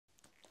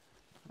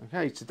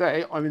Okay,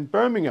 today I'm in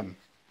Birmingham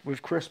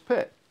with Chris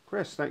Pitt.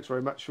 Chris, thanks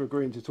very much for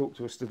agreeing to talk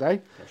to us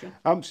today.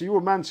 Pleasure. So you're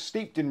a man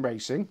steeped in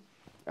racing,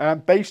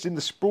 based in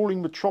the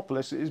sprawling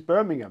metropolis that is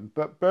Birmingham,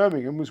 but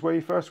Birmingham was where you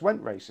first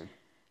went racing.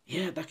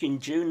 Yeah, back in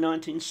June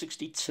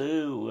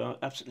 1962, I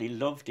absolutely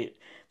loved it.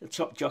 The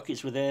top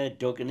jockeys were there: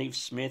 Doug and Eve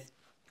Smith,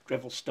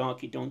 Greville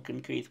Starkey,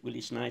 Duncan Keith,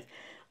 Willie Snaith,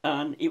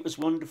 and it was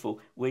wonderful.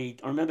 I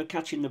remember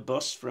catching the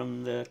bus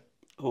from the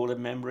Hall of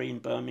Memory in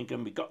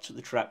Birmingham. We got to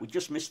the track. We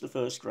just missed the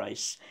first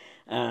race,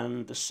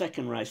 and the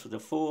second race was a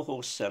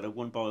four-horse seller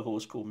won by a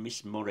horse called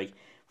Miss Murray,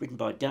 ridden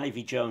by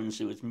Davy Jones,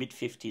 who was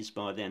mid-50s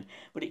by then.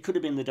 But it could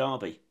have been the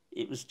Derby.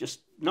 It was just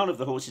none of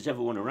the horses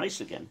ever won a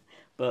race again,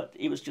 but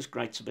it was just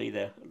great to be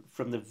there.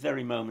 From the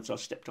very moment I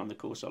stepped on the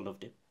course, I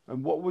loved it.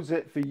 And what was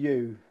it for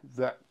you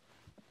that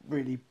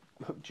really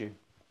hooked you?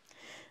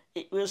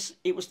 It was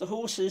the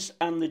horses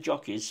and the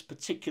jockeys,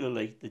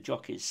 particularly the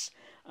jockeys.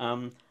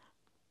 Um,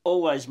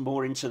 Always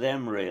more into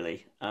them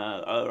really.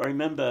 I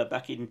remember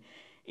back in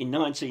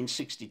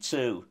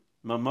 1962,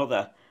 my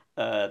mother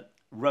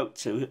wrote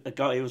to a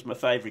guy who was my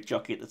favourite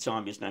jockey at the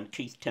time. He was named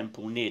Keith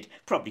Temple Nid,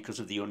 probably because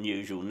of the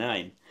unusual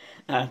name,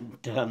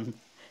 and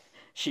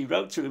she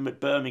wrote to him at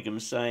Birmingham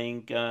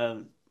saying,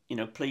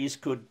 please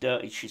could,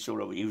 she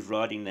saw he was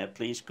riding there,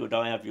 please could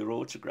I have your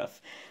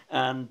autograph?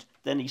 And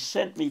then he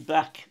sent me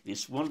back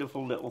this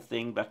wonderful little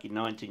thing back in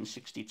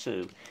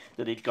 1962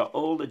 that he'd got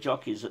all the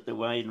jockeys at the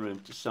weighing room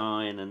to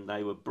sign, and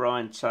they were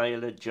Brian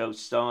Taylor, Joe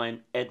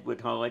Stein,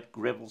 Edward Hyde,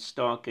 Greville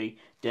Starkey,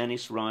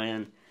 Dennis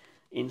Ryan,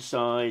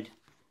 inside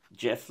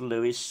Jeff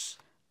Lewis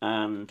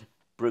and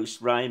Bruce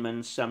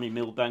Raymond, Sammy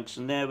Milbanks,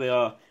 and there we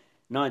are,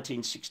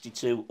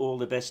 1962, all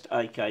the best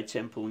AK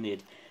Temple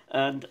Nid.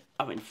 And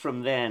I mean,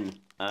 from then,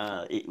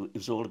 it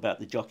was all about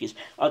the jockeys.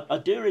 I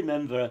do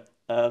remember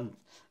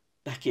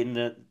back in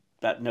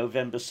that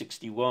November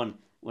 61,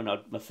 when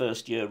my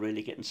first year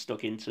really getting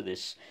stuck into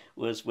this,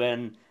 was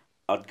when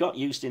I'd got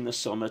used in the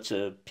summer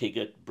to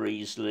Piggott,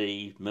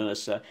 Breesley,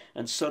 Mercer,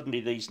 and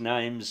suddenly these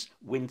names,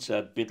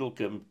 Winter,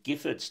 Biddlecombe,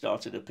 Gifford,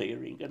 started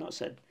appearing. And I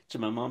said to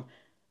my mum,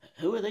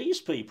 who are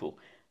these people?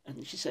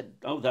 And she said,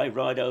 oh, they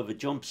ride over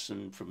jumps.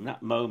 And from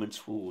that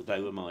moment, they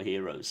were my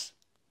heroes.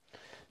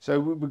 So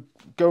we're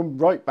going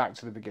right back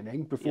to the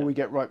beginning before Yeah. we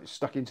get right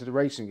stuck into the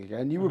racing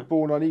again. You were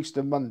born on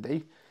Easter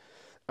Monday,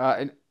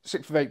 in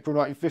 6th of April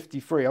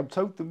 1953. I'm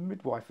told the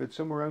midwife had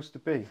somewhere else to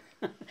be.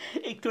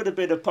 It could have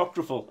been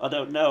apocryphal. I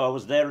don't know. I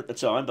was there at the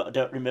time, but I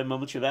don't remember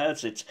much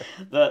about it.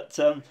 But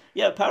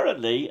yeah,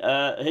 apparently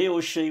he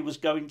or she was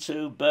going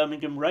to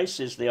Birmingham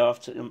races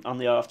on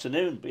the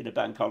afternoon, being a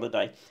bank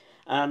holiday.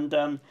 And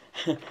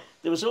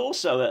there was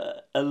also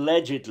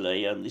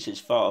allegedly, and this is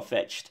far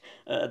fetched,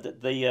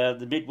 that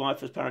the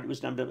midwife apparently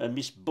was named a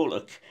Miss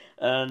Bullock,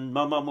 and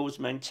my mum always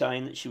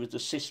maintained that she was the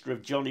sister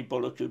of Johnny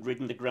Bullock, who'd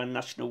ridden the Grand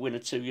National winner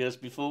 2 years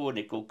before,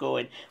 Nickel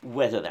Coin.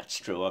 Whether that's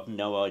true, I've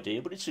no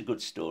idea, but it's a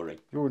good story.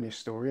 You're an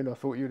historian. I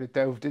thought you'd have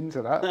delved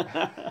into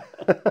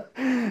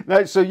that.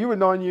 No, so you were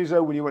 9 years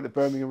old when you went to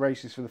Birmingham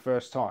races for the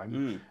first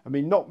time. I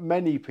mean, not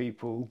many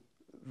people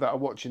that are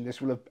watching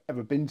this will have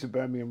ever been to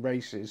Birmingham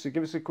races. So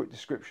give us a quick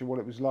description of what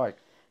it was like.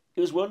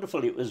 It was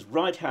wonderful. It was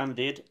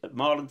right-handed, at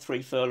mile and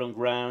 3 furlong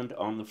ground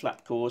on the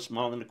flat course,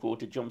 mile and a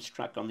quarter jumps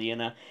track on the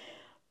inner.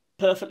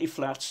 Perfectly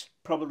flat,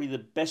 probably the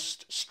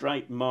best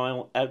straight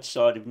mile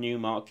outside of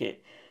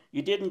Newmarket.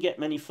 You didn't get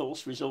many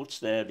false results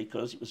there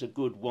because it was a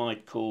good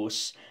wide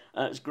course.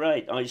 It was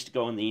great. I used to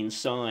go on the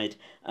inside,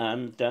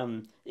 and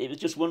it was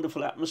just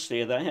wonderful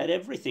atmosphere. They had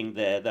everything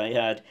there. They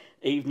had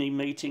evening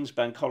meetings,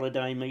 bank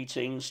holiday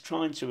meetings,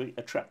 trying to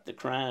attract the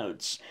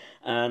crowds.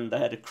 And they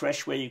had a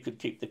creche where you could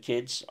keep the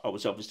kids. I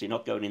was obviously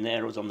not going in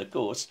there. I was on the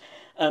course.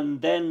 And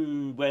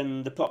then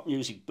when the pop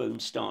music boom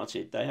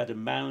started, they had a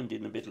mound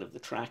in the middle of the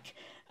track.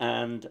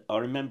 And I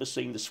remember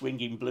seeing the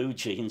Swinging Blue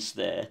Jeans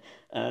there,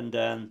 and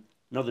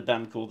another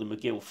band called the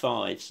McGill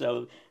Five.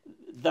 So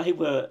they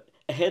were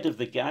ahead of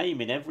the game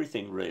in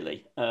everything,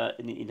 really,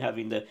 in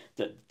having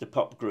the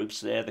pop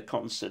groups there, the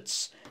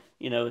concerts.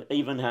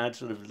 Even had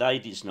sort of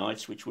ladies'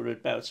 nights, which were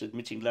about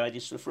admitting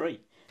ladies for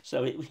free.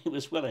 So it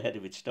was well ahead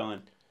of its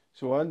time.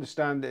 So I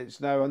understand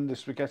it's now under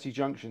Spaghetti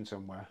Junction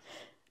somewhere.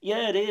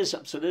 Yeah, it is,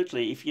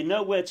 absolutely. If you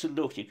know where to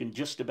look, you can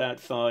just about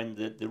find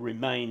the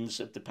remains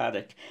of the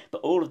paddock.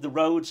 But all of the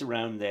roads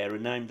around there are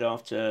named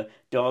after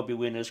Derby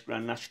winners,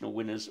 Grand National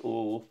winners,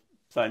 or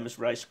famous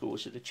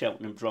racecourses at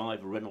Cheltenham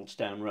Drive or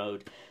Reynoldstown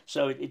Road.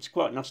 So it's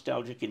quite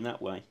nostalgic in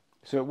that way.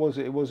 So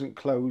it wasn't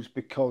closed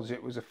because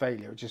it was a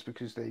failure, just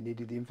because they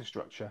needed the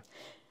infrastructure.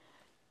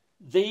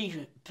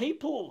 The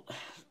people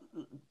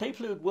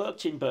who had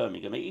worked in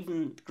Birmingham,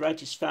 even the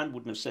greatest fan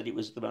wouldn't have said it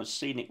was the most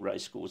scenic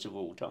racecourse of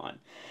all time.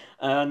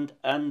 And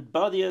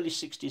by the early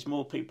 60s,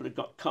 more people had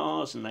got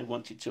cars and they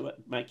wanted to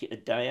make it a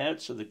day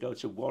out, so they'd go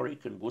to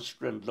Warwick and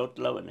Worcester and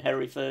Ludlow and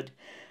Hereford,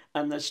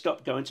 and they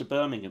stopped going to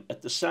Birmingham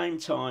at the same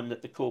time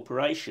that the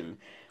corporation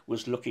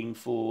was looking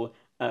for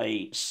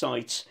a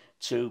site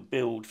to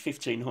build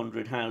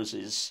 1,500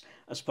 houses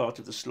as part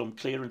of the slum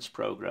clearance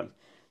programme.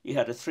 You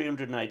had a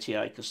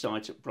 380-acre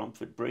site at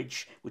Bromford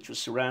Bridge, which was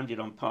surrounded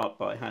on part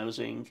by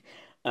housing.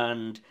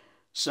 And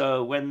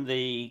so when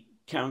the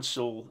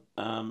council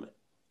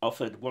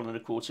offered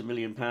 £1.25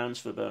 million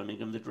for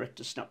Birmingham, the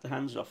director snapped the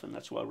hands off, and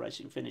that's why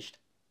racing finished.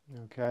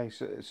 Okay,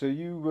 so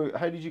you were,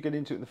 how did you get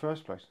into it in the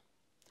first place?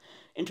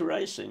 Into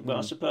racing? Well,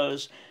 I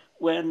suppose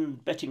when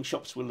betting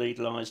shops were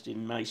legalised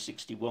in May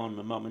 '61,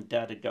 my mum and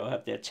dad would go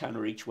have their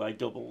tanner each way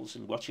doubles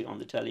and watch it on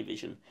the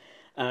television.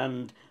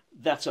 And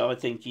that, I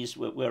think, is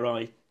where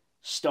I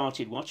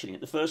started watching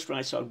it. The first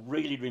race I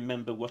really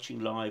remember watching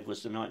live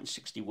was the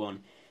 1961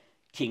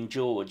 King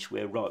George,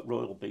 where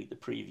Royal beat the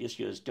previous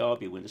year's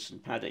Derby winner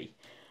St Paddy.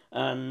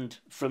 And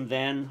from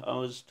then I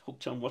was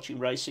hooked on watching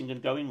racing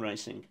and going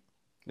racing.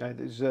 Now,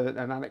 there's an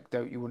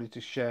anecdote you wanted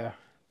to share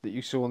that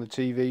you saw on the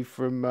TV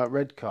from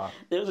Redcar.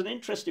 There was an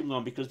interesting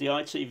one because the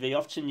ITV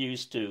often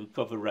used to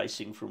cover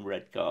racing from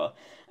Redcar,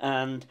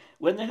 and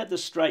when they had the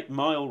straight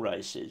mile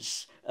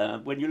races,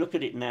 when you look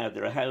at it now,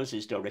 there are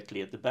houses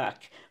directly at the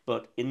back,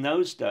 but in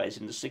those days,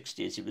 in the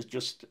 60s, it was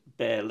just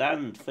bare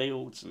land,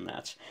 fields and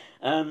that.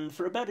 And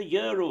for about a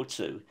year or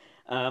two,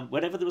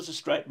 whenever there was a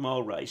straight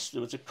mile race,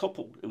 there was a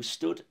couple who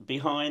stood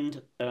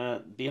behind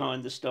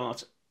the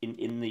start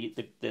in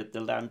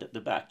the land at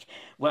the back,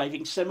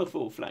 waving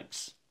semaphore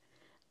flags.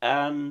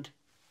 And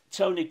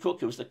Tony Cook,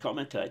 who was the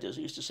commentator,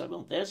 used to say,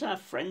 well, there's our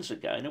friends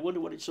again. I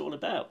wonder what it's all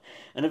about.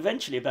 And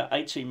eventually, about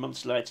 18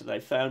 months later, they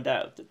found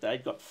out that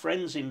they'd got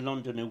friends in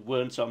London who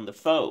weren't on the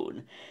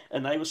phone,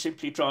 and they were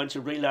simply trying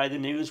to relay the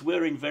news.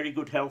 We're in very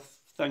good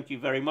health, thank you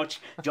very much.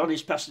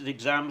 Johnny's passed his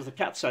exams, the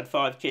cat's had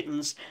 5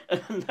 kittens,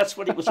 and that's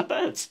what it was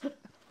about.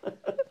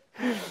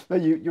 No,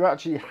 you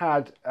actually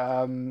had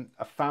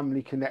a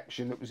family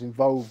connection that was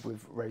involved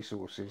with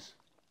racehorses.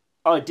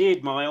 I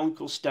did. My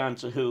uncle Stan,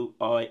 to who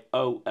I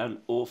owe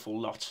an awful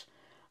lot.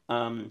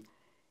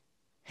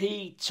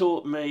 He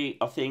taught me,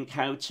 I think,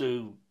 how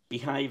to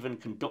behave and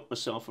conduct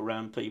myself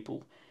around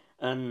people,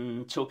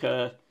 and took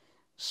a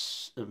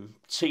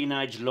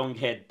teenage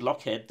long-haired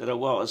blockhead that I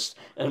was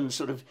and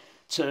sort of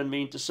turned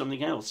me into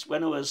something else.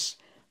 When I was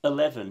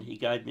 11, he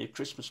gave me a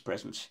Christmas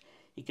present.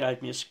 He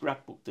gave me a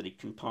scrapbook that he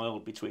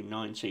compiled between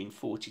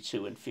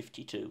 1942 and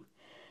 52.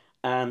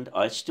 And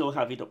I still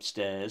have it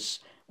upstairs.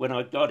 When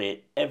I got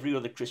it, every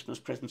other Christmas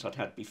present I'd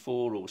had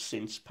before or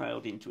since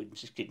paled into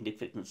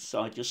insignificance.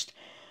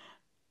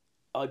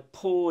 I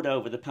pored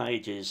over the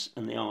pages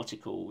and the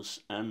articles,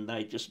 and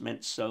they just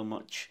meant so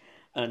much.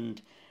 And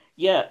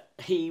yeah,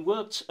 he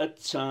worked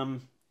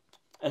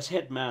as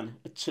head man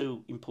at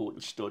 2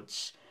 important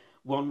studs.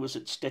 One was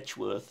at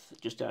Stetchworth,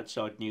 just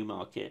outside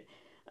Newmarket,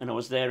 and I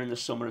was there in the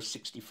summer of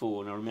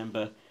 '64. And I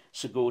remember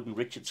Sir Gordon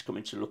Richards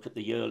coming to look at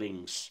the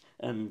yearlings,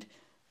 and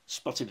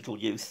spotty little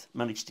youth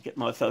managed to get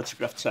my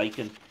photograph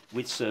taken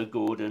with Sir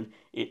Gordon.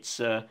 It's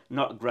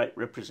not a great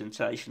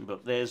representation,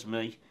 but there's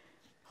me,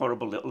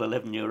 horrible little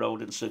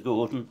 11-year-old, and Sir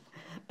Gordon.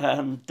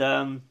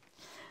 And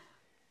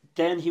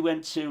then he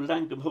went to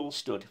Langham Hall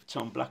Stud,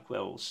 Tom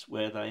Blackwell's,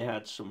 where they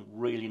had some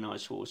really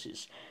nice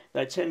horses.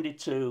 They tended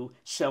to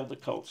sell the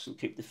colts and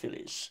keep the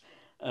fillies.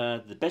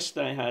 The best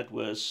they had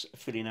was a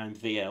filly named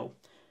VL,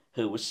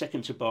 who was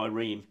second to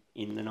Byreem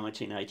in the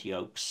 1980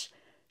 Oaks.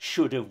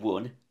 Should have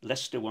won.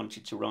 Leicester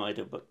wanted to ride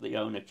her, but the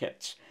owner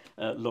kept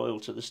loyal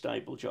to the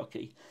stable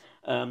jockey.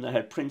 They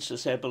had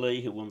Princess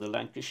Eberly, who won the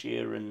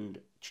Lancashire and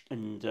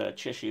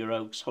Cheshire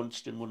Oaks.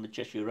 Huntston won the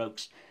Cheshire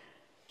Oaks.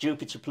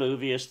 Jupiter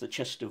Pluvius, the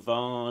Chester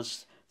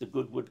Vase, the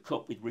Goodwood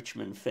Cup with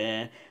Richmond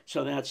Fair.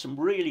 So they had some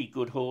really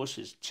good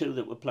horses, 2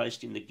 that were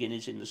placed in the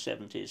Guineas in the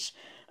 70s.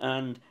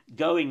 And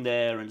going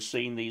there and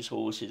seeing these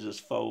horses as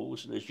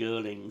foals and as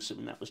yearlings, I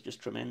mean, that was just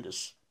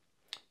tremendous.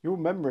 Your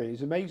memory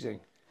is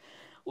amazing.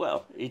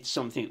 Well, it's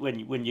something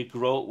when you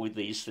grow up with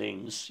these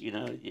things, you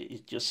know,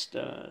 it just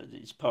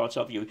it's part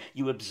of you.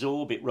 You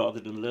absorb it rather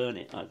than learn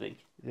it, I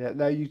think. Yeah.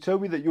 Now, you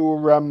told me that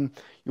your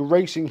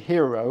racing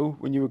hero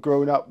when you were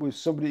growing up was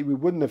somebody we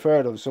wouldn't have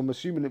heard of. So I'm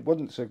assuming it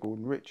wasn't Sir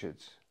Gordon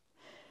Richards.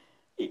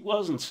 It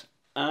wasn't.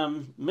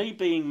 Me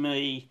being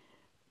me,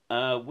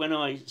 when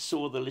I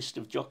saw the list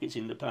of jockeys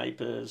in the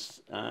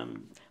papers,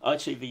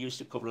 ITV used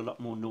to cover a lot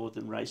more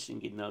northern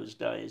racing in those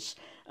days,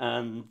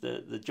 and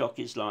the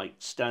jockeys like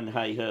Stan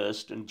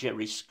Hayhurst and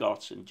Jerry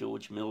Scott and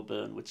George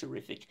Milburn were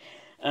terrific.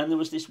 And there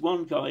was this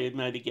one guy who'd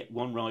maybe get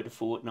 1 ride a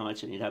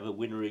fortnight, and he'd have a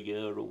winner a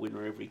year or a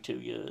winner every 2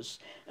 years.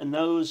 And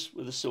those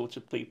were the sort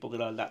of people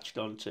that I latched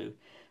onto.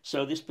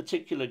 So this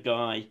particular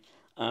guy,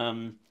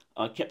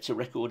 I kept a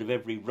record of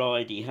every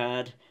ride he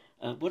had.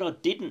 What I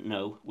didn't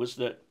know was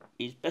that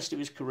his best of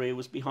his career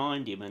was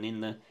behind him, and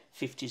in the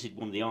 50s he'd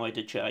won the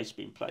Ida Chase,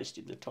 been placed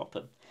in the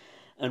Topham.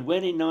 And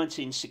when in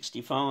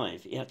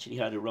 1965 he actually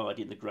had a ride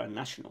in the Grand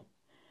National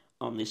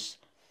on this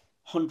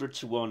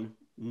 100-to-1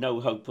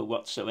 no hoper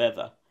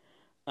whatsoever,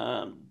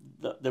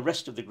 the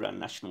rest of the Grand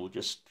National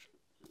just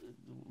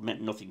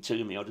meant nothing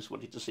to me. I just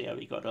wanted to see how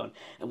he got on.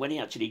 And when he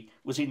actually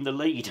was in the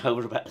lead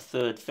over about a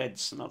third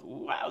fence, and I thought,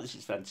 wow, this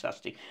is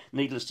fantastic.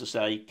 Needless to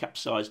say,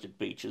 capsized at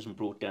Beecher's and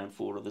brought down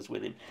 4 others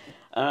with him.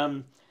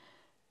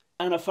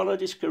 And I followed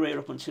his career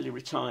up until he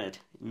retired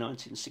in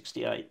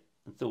 1968.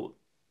 and thought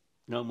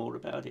no more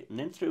about it. And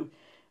then through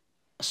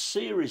a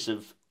series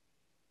of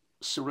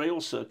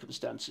surreal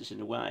circumstances,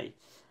 in a way,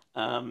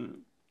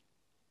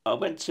 I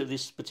went to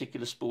this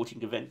particular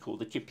sporting event called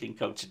the Kipling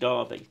Coates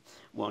Derby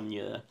one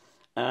year,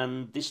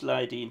 and this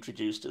lady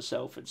introduced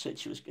herself and said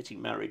she was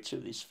getting married to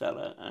this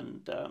fella,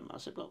 and I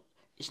said, well,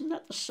 isn't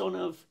that the son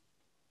of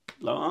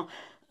La?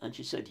 And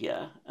she said,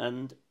 yeah.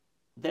 And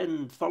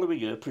then following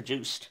her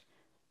produced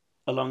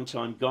A Long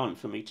Time Gone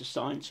for me to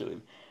sign to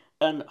him,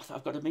 and I thought,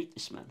 I've got to meet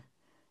this man.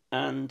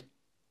 And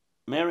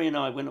Mary and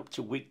I went up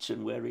to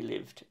Wigton where he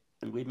lived,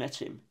 and we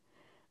met him.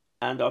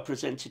 And I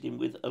presented him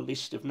with a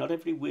list of not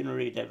every winner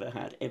he'd ever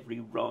had,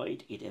 every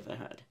ride he'd ever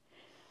had.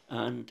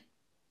 And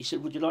he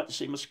said, would you like to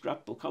see my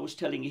scrapbook? I was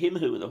telling him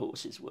who the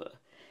horses were.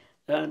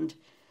 And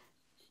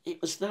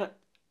it was that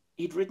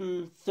he'd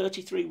ridden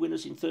 33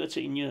 winners in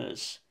 13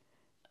 years.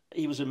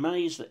 He was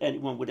amazed that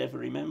anyone would ever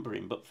remember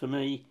him. But for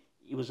me,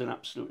 he was an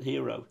absolute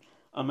hero.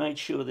 I made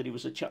sure that he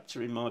was a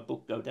chapter in my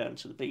book, Go Down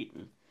to the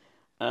Beaten.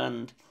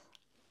 And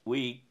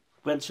we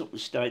went up and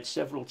stayed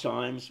several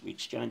times. We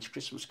exchanged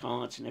Christmas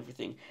cards and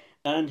everything.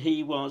 And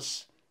he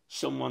was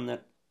someone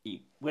that,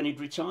 when he'd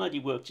retired,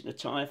 he worked in a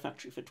tyre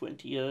factory for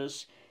 20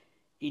 years.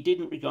 He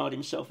didn't regard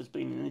himself as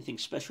being anything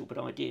special, but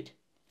I did.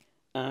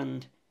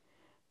 And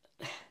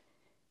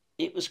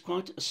it was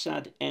quite a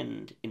sad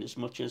end, in as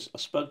much as I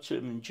spoke to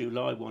him in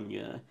July one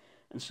year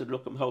and said,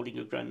 look, I'm holding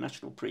a Grand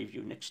National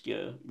preview next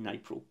year in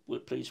April.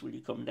 Please, will you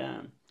come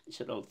down? He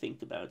said, I'll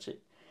think about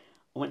it.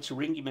 I went to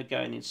ring him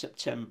again in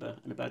September,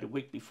 and about a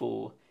week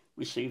before,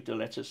 received a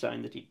letter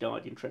saying that he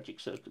died in tragic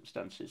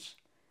circumstances.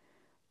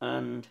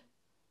 And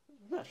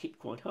that hit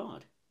quite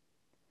hard.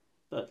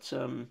 But,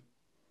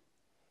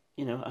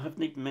 you know, I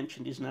haven't even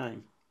mentioned his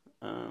name.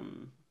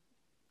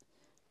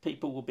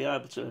 People will be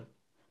able to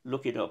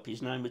look it up.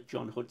 His name was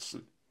John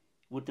Hudson.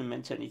 Wouldn't have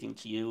meant anything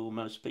to you or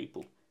most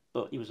people,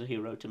 but he was a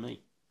hero to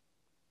me.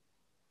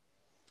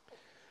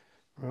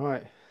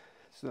 Right.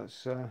 So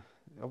that's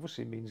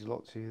obviously means a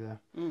lot to you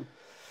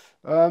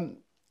there.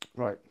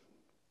 Right.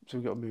 So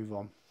we've got to move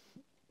on.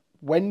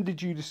 When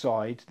did you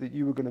decide that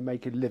you were going to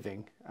make a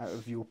living out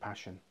of your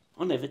passion?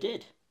 I never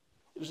did.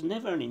 It was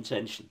never an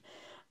intention.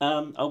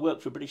 I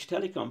worked for British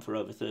Telecom for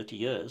over 30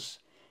 years.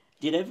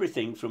 Did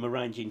everything from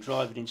arranging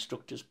driving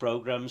instructors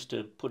programs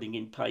to putting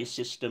in pay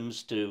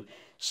systems to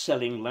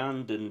selling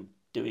land and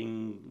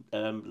doing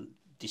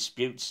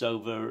disputes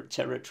over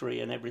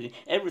territory and everything.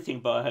 Everything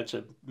by how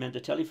to mend a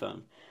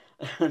telephone.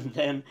 And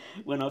then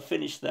when I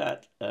finished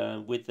that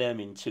with them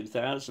in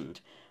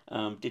 2000,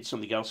 did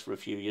something else for a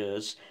few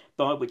years,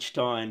 by which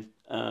time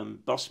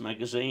Boss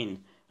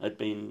magazine had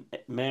been,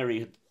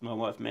 my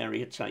wife Mary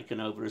had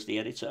taken over as the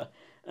editor,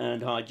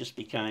 and I just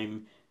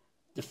became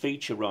the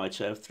feature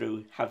writer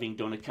through having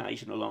done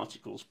occasional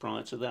articles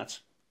prior to that.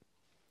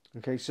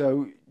 Okay,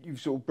 so you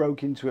sort of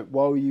broke into it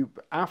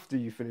after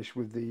you finished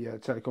with the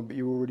telecom, but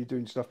you were already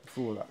doing stuff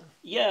before that.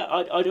 Yeah,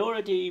 I'd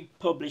already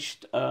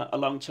published A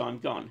Long Time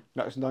Gone.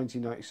 That was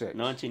 1996.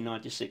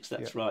 1996,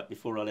 that's right,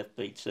 before I left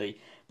BT.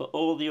 But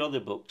all the other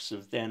books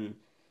have then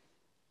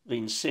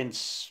been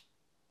since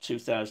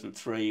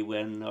 2003,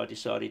 when I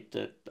decided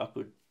that I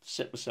could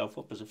set myself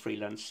up as a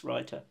freelance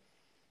writer.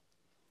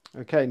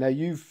 Okay, now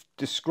you've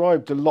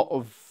described a lot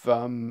of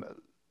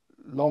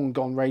long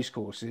gone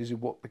racecourses,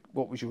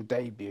 what was your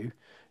debut,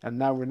 and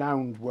now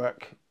renowned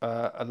work,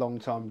 A Long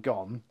Time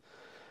Gone.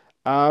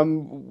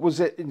 Was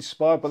it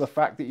inspired by the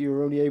fact that you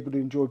were only able to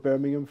enjoy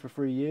Birmingham for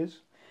 3 years?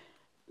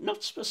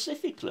 Not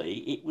specifically.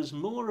 It was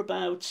more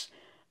about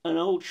an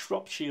old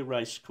Shropshire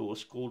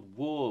racecourse called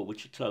War,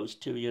 which had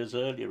closed 2 years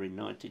earlier in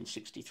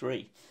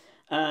 1963.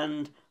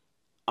 And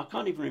I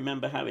can't even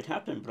remember how it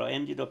happened, but I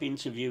ended up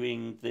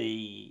interviewing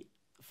the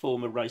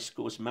former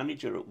racecourse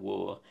manager at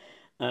War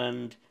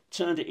and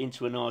turned it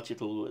into an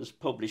article that was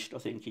published, I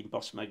think, in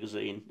Boss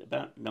magazine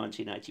about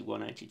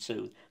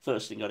 1981-82,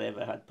 first thing I'd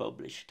ever had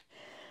published.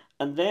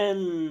 And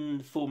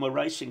then former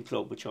racing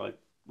club, which I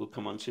will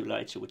come on to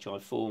later, which I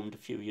formed a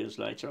few years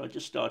later, I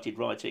just started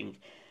writing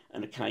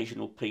an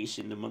occasional piece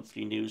in the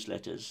monthly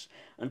newsletters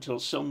until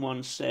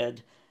someone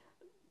said,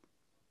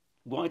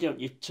 why don't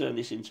you turn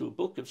this into a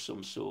book of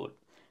some sort?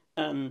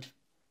 And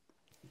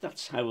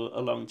that's how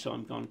A Long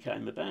Time Gone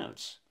came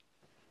about.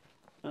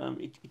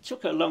 It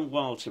took a long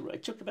while to write.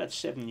 It took about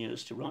 7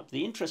 years to write.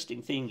 The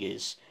interesting thing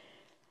is,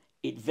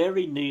 it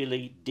very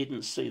nearly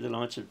didn't see the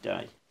light of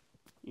day,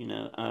 you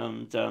know,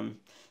 and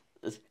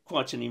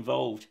quite an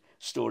involved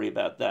story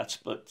about that.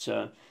 But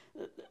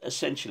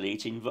essentially,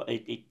 it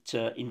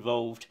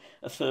involved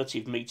a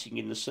furtive meeting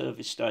in the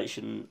service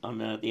station on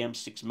the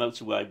M6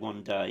 motorway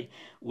one day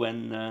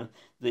when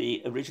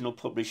the original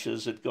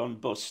publishers had gone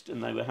bust,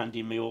 and they were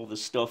handing me all the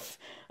stuff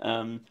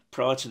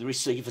prior to the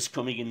receivers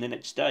coming in the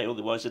next day.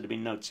 Otherwise, there'd have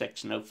been no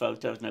text, no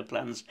photos, no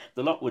plans.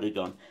 The lot would have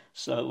gone.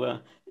 So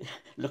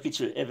lucky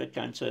to ever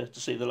came to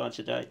see the light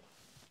of day.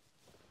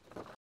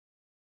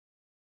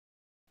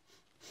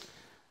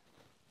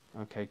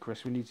 Okay,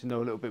 Chris, we need to know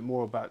a little bit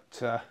more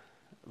about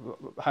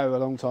how A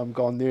Long Time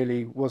Gone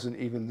nearly wasn't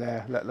even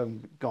there, let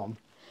alone gone.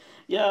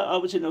 Yeah, I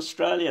was in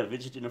Australia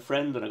visiting a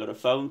friend, and I got a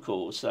phone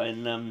call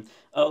saying, from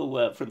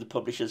the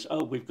publishers,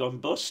 oh, we've gone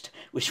bust,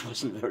 which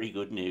wasn't very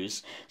good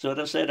news. So as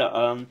I said,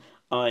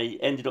 I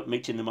ended up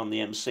meeting them on the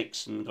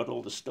M6 and got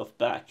all the stuff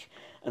back.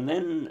 And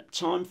then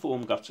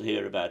Timeform got to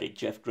hear about it,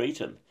 Jeff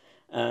Greetham,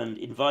 and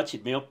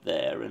invited me up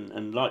there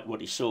and liked what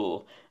he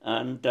saw,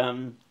 and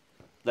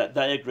that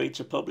they agreed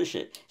to publish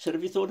it. He said,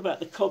 have you thought about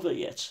the cover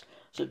yet?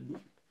 I said,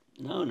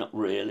 no, not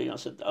really. I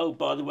said, oh,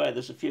 by the way,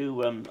 there's a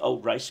few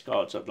old race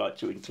cards I'd like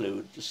to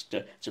include just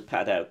to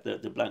pad out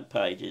the blank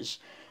pages.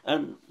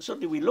 And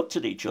suddenly we looked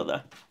at each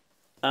other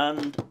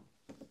and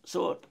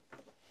thought,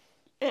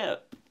 yeah,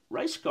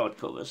 race card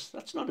covers,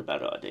 that's not a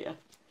bad idea.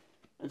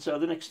 And so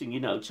the next thing you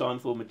know,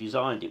 Timeform had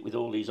designed it with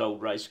all these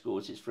old race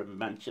courses from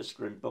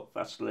Manchester and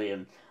Buckfastleigh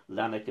and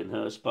Lanark and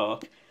Hurst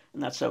Park,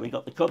 and that's how we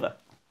got the cover.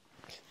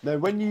 Now,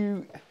 when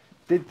you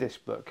did this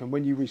book and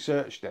when you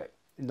researched it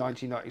in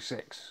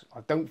 1996,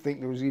 I don't think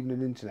there was even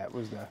an internet,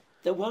 was there?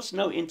 There was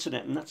no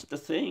internet, and that's the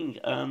thing.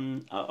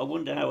 I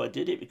wonder how I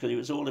did it, because it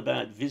was all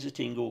about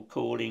visiting or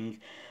calling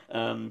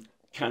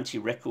county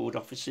record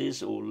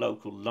offices or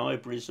local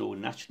libraries or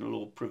national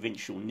or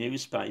provincial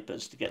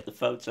newspapers to get the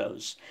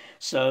photos.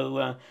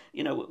 So,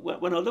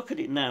 when I look at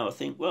it now, I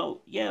think,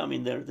 well, yeah, I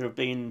mean, there have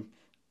been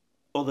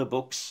other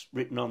books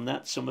written on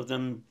that, some of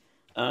them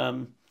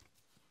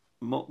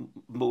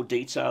more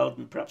detailed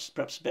and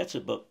perhaps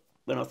better, but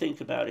when I think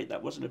about it,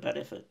 that wasn't a bad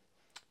effort.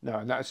 No,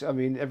 and that's, I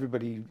mean,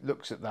 everybody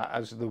looks at that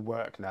as the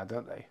work now,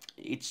 don't they?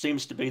 It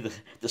seems to be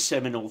the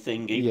seminal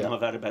thing, even though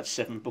I've had about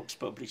 7 books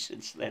published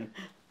since then.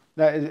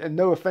 Now, and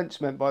no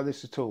offence meant by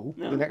this at all,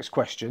 No. the next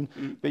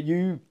question, but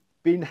you've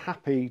been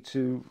happy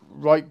to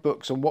write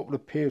books on what would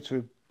appear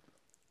to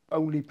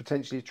only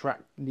potentially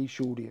attract niche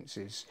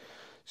audiences.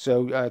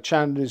 So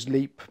Chandler's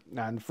Leap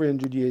and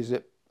 300 Years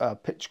at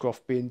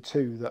Pitchcroft being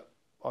 2 that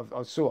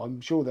I saw.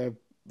 I'm sure they're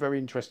very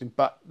interesting,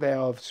 but they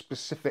are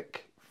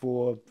specific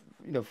for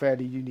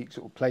fairly unique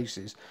sort of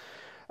places.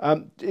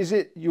 Is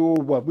it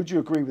would you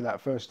agree with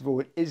that, first of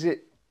all?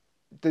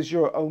 Does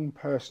your own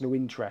personal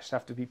interest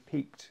have to be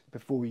piqued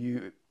before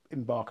you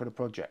embark on a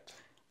project?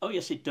 Oh,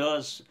 yes, it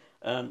does.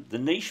 The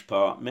niche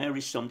part,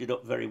 Mary summed it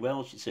up very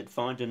well. She said,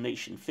 find a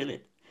niche and fill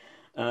it.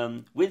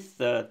 With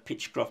the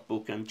Pitchcroft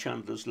book and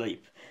Chandler's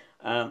Leap,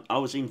 I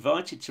was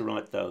invited to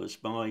write those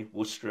by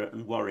Worcester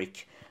and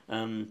Warwick.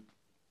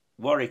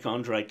 Warwick,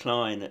 Andre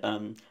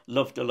Klein,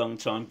 loved A Long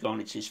Time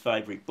Gone. It's his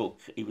favourite book.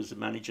 He was the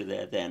manager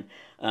there then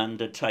and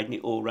had taken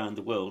it all around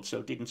the world, so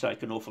it didn't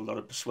take an awful lot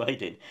of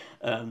persuading.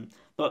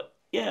 But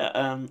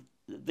yeah,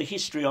 the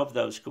history of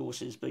those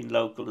courses being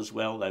local as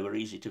well, they were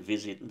easy to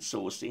visit and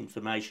source the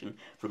information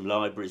from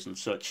libraries and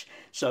such.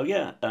 So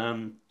yeah,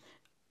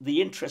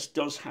 the interest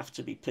does have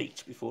to be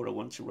piqued before I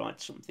want to write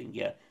something,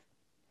 yeah.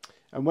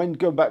 And when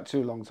going back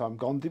to A Long Time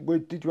Gone,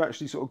 did you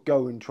actually sort of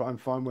go and try and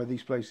find where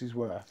these places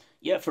were?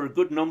 Yeah, for a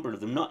good number of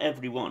them, not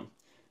every one,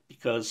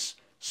 because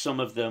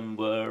some of them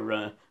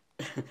were,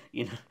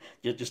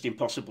 just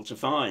impossible to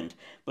find.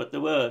 But there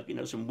were,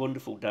 some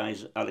wonderful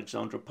days at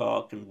Alexandra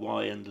Park and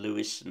Wye and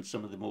Lewis and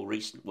some of the more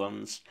recent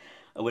ones.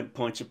 I went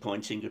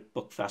point-to-pointing at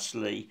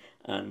Buckfastleigh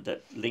and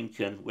at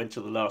Lincoln, went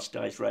to the last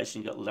day's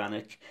racing at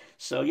Lanark.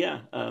 So yeah,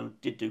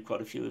 did do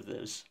quite a few of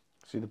those.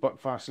 See, the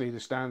Buckfastleigh, the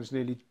stand's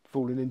nearly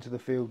falling into the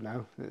field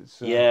now.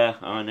 Yeah,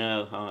 I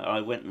know.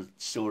 I went and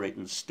saw it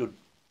and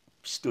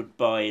stood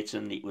by it,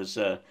 and it was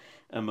a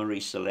Marie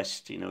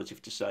Celeste, as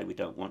if to say, we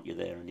don't want you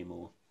there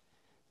anymore.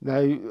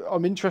 Now,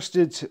 I'm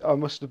interested, I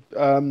must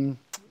have,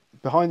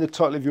 behind the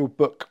title of your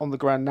book, On the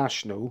Grand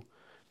National,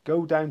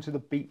 Go Down to the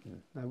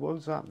Beaten. Now, what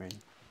does that mean?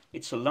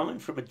 It's a line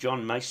from a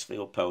John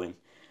Masefield poem.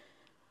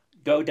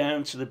 Go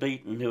down to the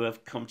beaten who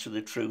have come to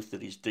the truth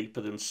that is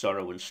deeper than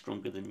sorrow and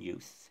stronger than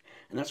youth.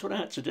 And that's what I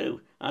had to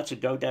do. I had to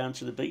go down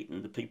to the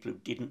beaten, the people who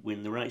didn't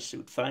win the race, who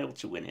had failed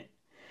to win it.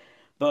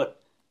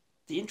 But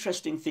the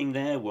interesting thing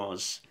there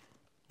was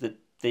that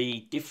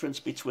the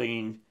difference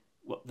between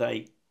what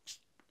they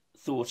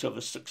thought of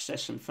as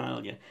success and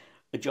failure.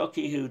 A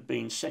jockey who'd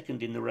been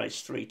second in the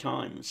race 3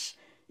 times,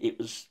 it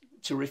was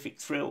a terrific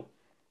thrill,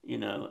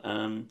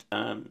 and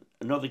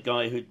another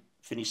guy who'd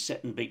finished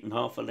second, beaten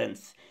half a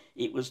length,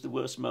 it was the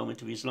worst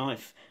moment of his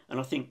life. And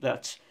I think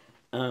that,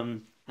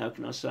 how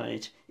can I say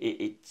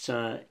it,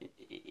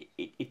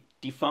 it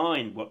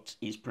defined what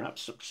is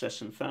perhaps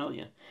success and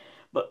failure.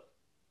 But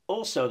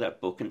also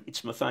that book, and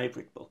it's my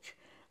favourite book,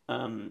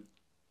 when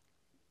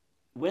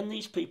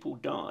these people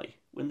die,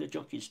 when the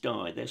jockeys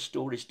die, their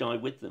stories die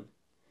with them.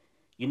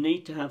 You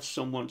need to have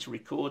someone to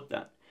record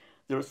that.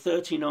 There are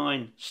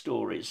 39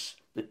 stories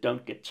that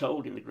don't get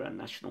told in the Grand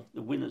National.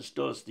 The winners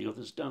does, the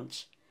others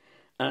don't.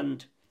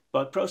 And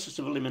by process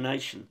of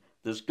elimination,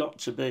 there's got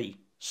to be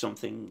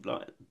something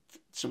like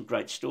some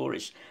great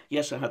stories.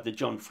 Yes, I had the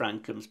John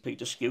Frankhams,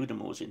 Peter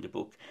Scudamores in the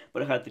book,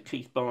 but I had the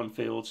Keith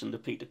Barnfields and the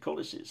Peter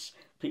Cullises,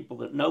 people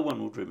that no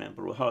one would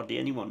remember or hardly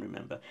anyone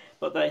remember,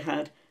 but they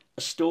had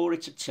a story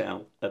to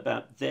tell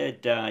about their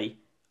day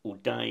or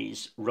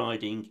days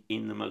riding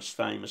in the most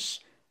famous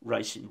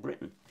race in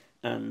Britain.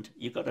 And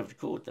you've got to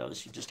record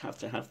those, you just have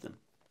to have them.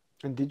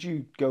 And did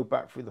you go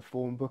back through the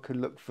form book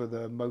and look for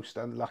the most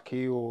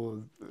unlucky, or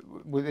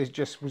was it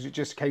just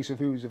a case of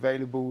who was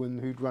available and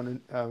who'd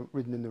ridden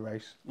in the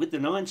race? With the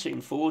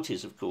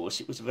 1940s, of course,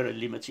 it was a very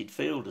limited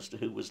field as to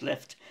who was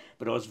left,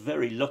 but I was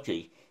very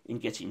lucky in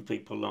getting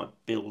people like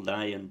Bill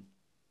Day and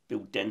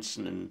Bill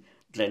Denson and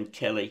Glenn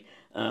Kelly,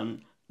 a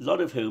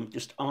lot of whom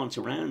just aren't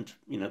around.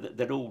 You know,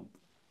 they'd all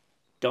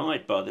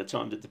died by the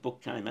time that the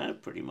book came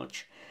out, pretty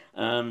much.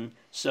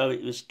 So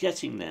it was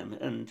getting them,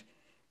 and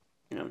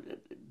you know,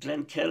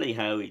 Glenn Kelly,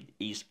 how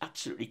he's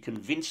absolutely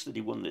convinced that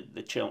he won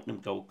the Cheltenham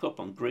Gold Cup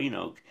on Green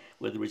Oak,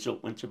 where the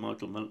result went to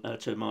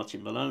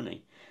Martin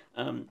Maloney.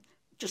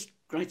 Just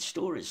great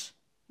stories.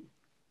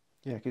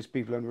 Yeah, because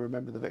people only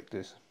remember the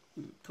victors.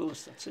 Of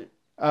course, that's it.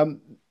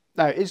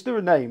 Now, is there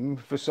a name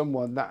for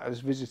someone that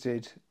has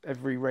visited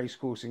every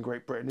racecourse in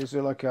Great Britain? Is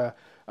there like a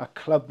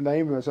club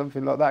name or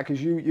something like that?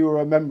 Because you were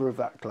a member of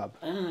that club.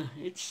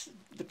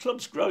 The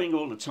club's growing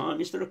all the time.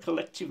 Is there a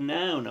collective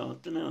now? No, I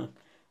don't know.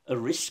 A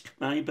risk,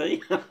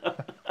 maybe.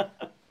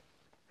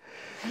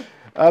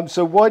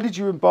 So why did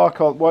you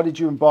embark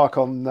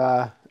on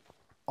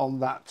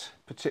that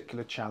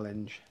particular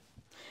challenge?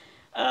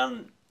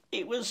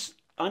 It was,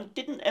 I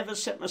didn't ever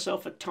set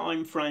myself a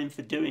time frame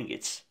for doing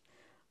it,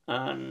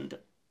 but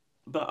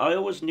I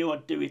always knew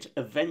I'd do it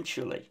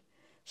eventually.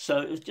 So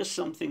it was just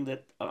something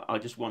that I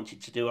just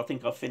wanted to do. I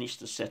think I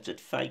finished the set at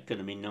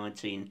Fakenham in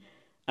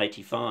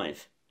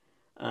 1985,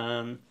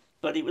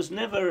 but it was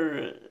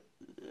never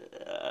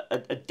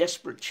a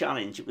desperate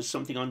challenge. It was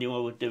something I knew I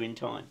would do in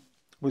time.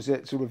 Was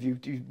it sort of you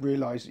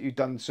realised that you'd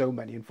done so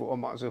many and thought I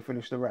might as well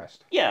finish the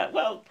rest? Yeah,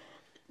 well,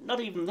 not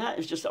even that. It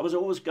was just I was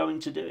always going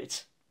to do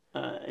it.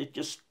 I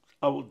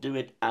will do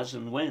it as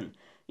and when.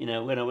 You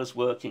know, when I was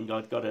working,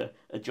 I'd got a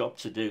job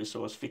to do, so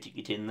I was fitting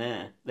it in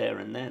there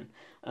and then.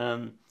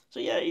 So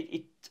yeah,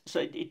 it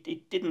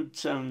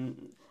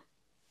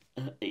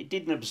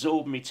didn't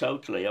absorb me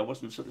totally. I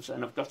wasn't sort of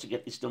saying I've got to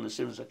get this done as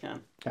soon as I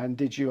can. And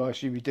did you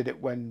assume you did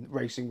it when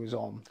racing was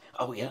on?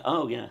 Oh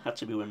yeah, had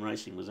to be when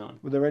racing was on.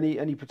 Were there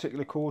any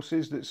particular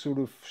courses that sort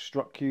of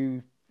struck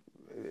you,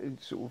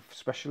 sort of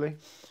specially?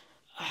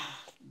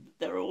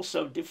 They're all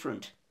so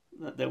different.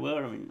 There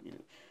were, I mean, you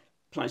know,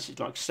 places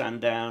like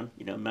Sandown,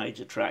 you know,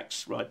 major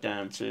tracks, right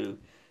down to,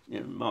 you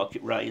know,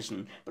 Market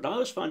Rasen. But I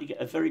always find you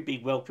get a very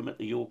big welcome at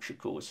the Yorkshire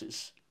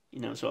courses. You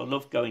know, so I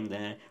love going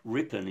there.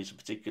 Ripon is a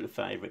particular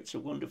favourite. It's a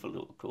wonderful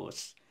little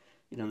course.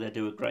 You know, they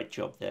do a great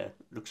job there.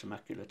 It looks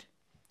immaculate.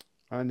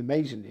 And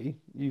amazingly,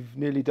 you've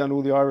nearly done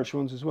all the Irish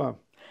ones as well.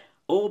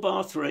 All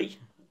bar 3,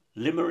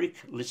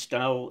 Limerick,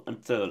 Listowel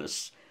and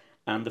Thurles.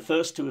 And the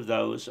first 2 of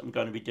those I'm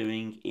going to be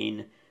doing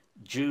in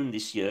June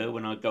this year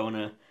when I go on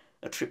a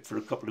trip for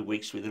a couple of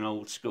weeks with an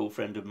old school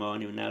friend of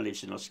mine who now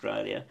lives in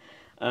Australia.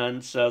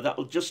 And so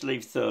that'll just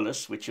leave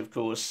Thurles, which of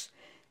course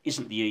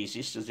isn't the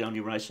easiest, as they only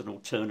race on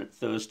alternate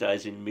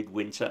Thursdays in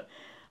midwinter.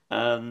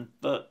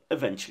 But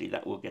eventually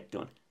that will get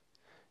done.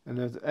 And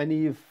are there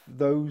any of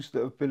those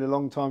that have been a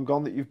long time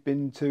gone that you've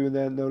been to and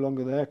they're no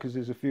longer there? Because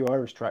there's a few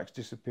Irish tracks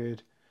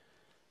disappeared.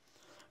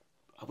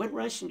 I went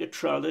racing at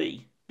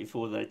Tralee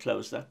before they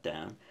closed that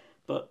down,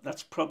 but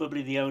that's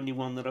probably the only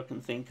one that I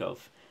can think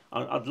of.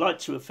 I'd like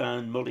to have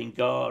found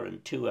Mullingar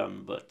and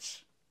Tuam,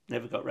 but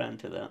never got round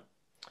to that.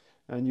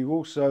 And you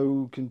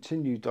also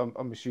continued,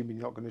 I'm assuming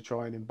you're not going to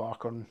try and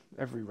embark on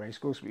every race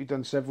course, but you've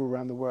done several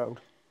around the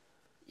world.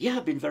 Yeah,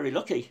 I've been very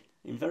lucky.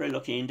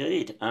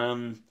 Indeed.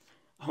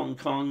 Hong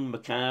Kong,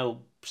 Macau,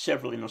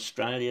 several in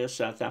Australia,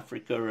 South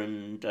Africa,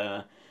 and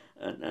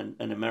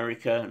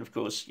America, and of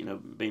course, you know,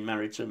 being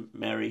married to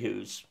Mary,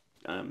 who's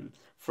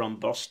from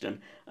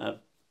Boston. Done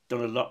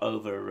a lot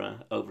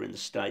over in the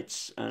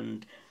States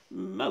and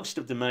most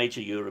of the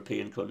major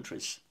European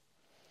countries.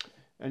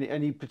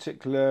 Any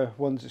particular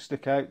ones that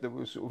stick out that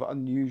were sort of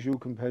unusual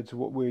compared to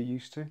what we're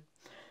used to?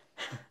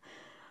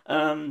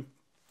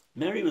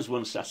 Mary was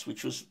once asked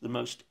which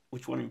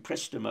one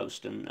impressed her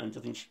most, and I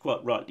think she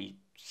quite rightly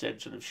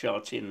said sort of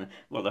Sha-Tin,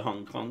 well, the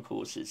Hong Kong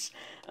courses.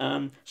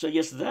 So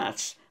yes,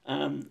 that.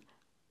 I've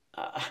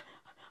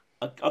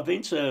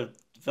been to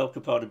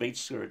Velká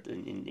Pardubice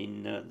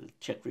in the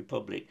Czech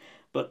Republic,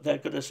 but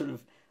they've got a sort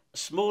of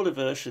smaller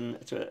version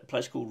to a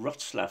place called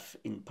Wrocław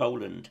in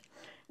Poland,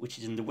 which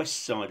is in the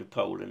west side of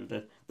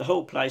Poland. The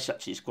whole place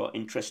actually is quite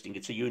interesting.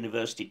 It's a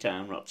university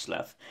town,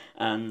 Wrocław,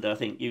 and I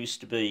think used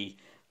to be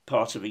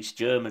part of East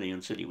Germany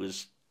until it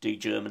was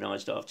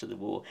de-Germanised after the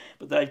war.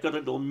 But they've got a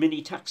little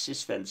mini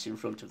taxis fence in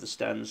front of the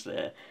stands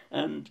there,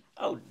 and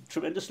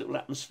tremendous little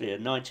atmosphere.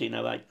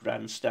 1908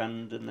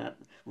 grandstand and that.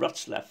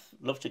 Wrocław,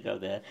 love to go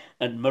there.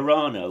 And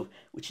Murano,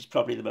 which is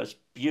probably the most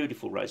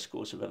beautiful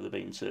racecourse I've ever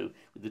been to,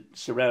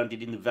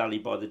 surrounded in the valley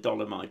by the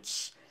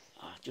Dolomites.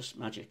 Just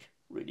magic,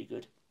 really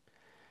good.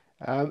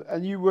 And are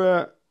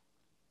you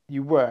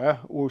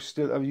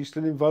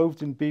still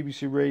involved in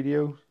BBC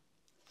Radio?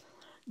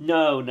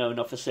 No,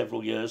 not for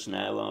several years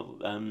now.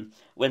 I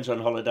went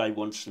on holiday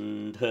once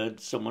and heard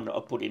someone that I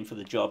put in for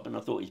the job, and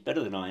I thought he's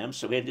better than I am,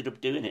 so we ended up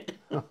doing it.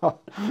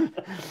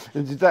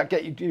 And did that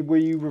get you? Were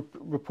you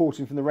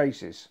reporting from the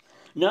races?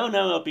 No,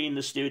 no, I'll be in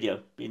the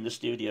studio. Be in the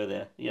studio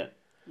there. Yeah,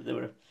 there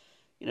were,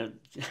 a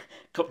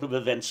couple of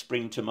events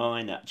spring to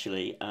mind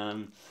actually.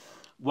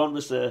 One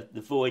was the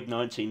Void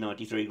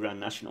 1993 Grand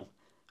National,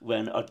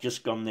 when I'd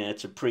just gone there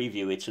to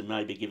preview it and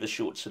maybe give a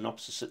short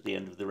synopsis at the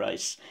end of the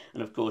race.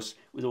 And of course,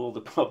 with all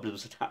the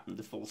problems that happened,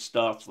 the false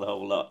starts, the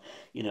whole lot,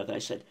 they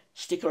said,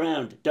 stick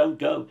around, don't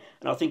go.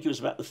 And I think it was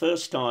about the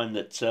first time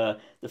that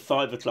the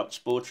 5 o'clock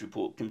sports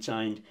report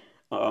contained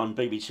on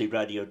BBC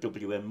Radio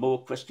WM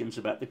more questions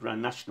about the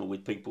Grand National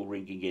with people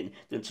ringing in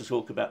than to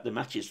talk about the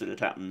matches that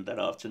had happened that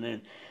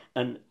afternoon.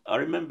 And I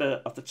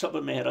remember off the top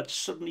of my head, I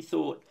just suddenly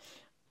thought,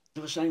 they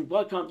were saying,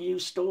 why can't you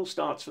use stall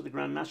starts for the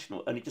Grand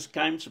National? And it just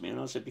came to me, and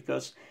I said,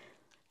 because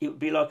it would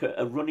be like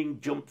a running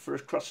jump for a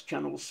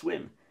cross-channel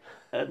swim.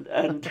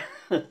 And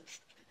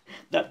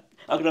that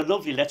I got a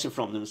lovely letter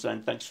from them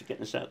saying, thanks for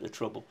getting us out of the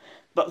trouble.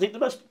 But I think the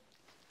most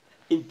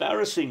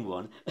embarrassing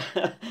one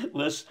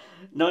was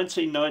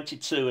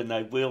 1992, and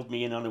they wheeled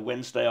me in on a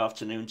Wednesday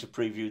afternoon to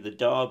preview the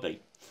Derby,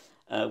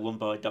 won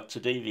by Dr.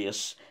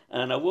 Devious.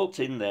 And I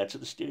walked in there to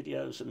the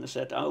studios, and they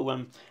said,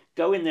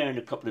 go in there in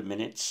a couple of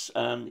minutes.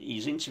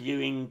 He's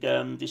interviewing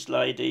this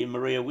lady,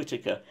 Maria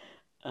Whittaker.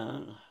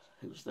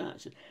 Who's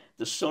that?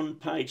 The Sun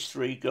page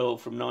 3 girl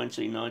from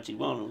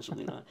 1991 or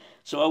something like that.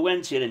 So I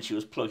went in and she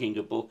was plugging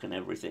a book and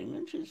everything,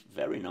 and she was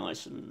very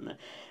nice. And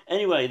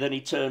anyway, then he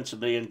turned to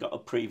me and got a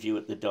preview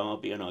at the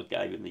Derby, and I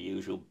gave him the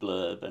usual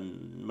blurb.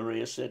 And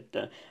Maria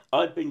said,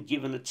 I'd been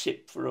given a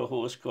tip for a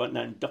horse quite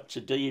named Dr.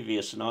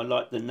 Devious, and I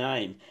liked the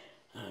name.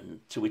 And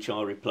to which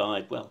I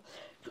replied, well,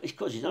 it's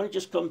because he's only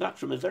just come back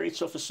from a very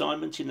tough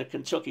assignment in the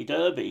Kentucky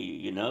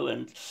Derby,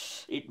 and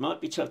it might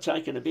be to have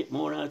taken a bit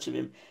more out of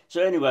him.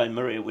 So anyway,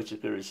 Maria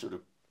Whittaker is sort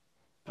of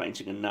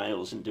painting her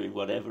nails and doing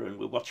whatever, and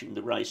we're watching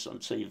the race on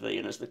TV,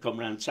 and as they come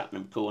round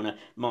Tattenham Corner,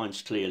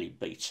 mine's clearly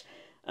beat.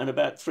 And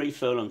about 3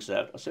 furlongs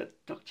out, I said,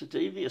 Dr.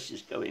 Devious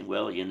is going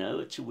well,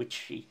 to which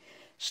he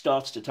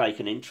starts to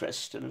take an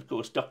interest, and of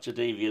course Dr.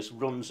 Devious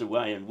runs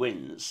away and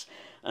wins.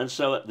 And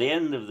so at the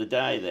end of the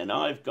day then,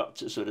 I've got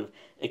to sort of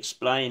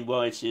explain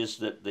why it is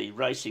that the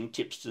Racing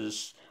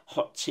Tipster's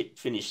hot tip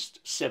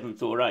finished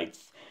 7th or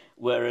 8th,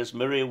 whereas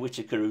Maria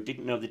Whittaker, who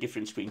didn't know the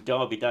difference between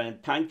Derby Day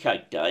and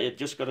Pancake Day, had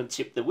just got to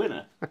tip the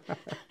winner.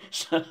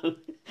 So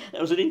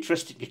that was an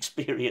interesting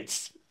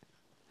experience.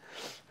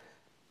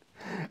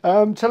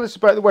 Tell us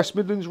about the West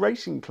Midlands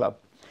Racing Club.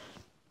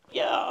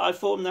 Yeah, I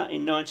formed that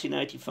in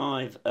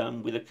 1985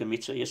 with a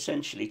committee,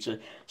 essentially to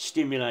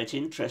stimulate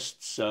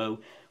interest. So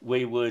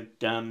we would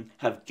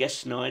have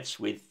guest nights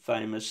with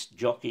famous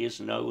jockeys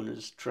and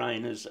owners,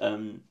 trainers,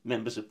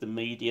 members of the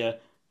media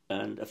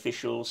and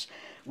officials.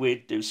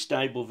 We'd do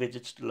stable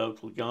visits to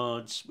local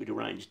yards. We'd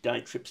arrange day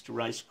trips to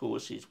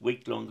racecourses,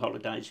 week-long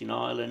holidays in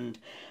Ireland.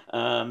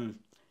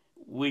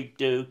 We'd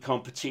do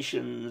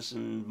competitions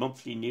and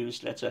monthly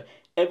newsletter,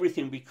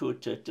 everything we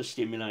could to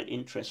stimulate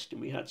interest.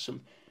 And we had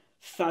some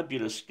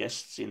fabulous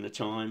guests in the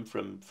time,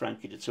 from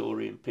Frankie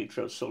Dettori and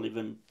Peter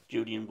O'Sullivan,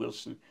 Julian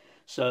Wilson.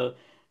 So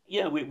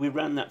yeah, we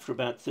ran that for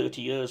about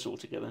 30 years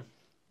altogether.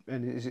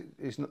 And is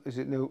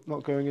it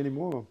not going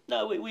anymore?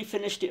 No, we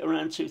finished it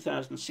around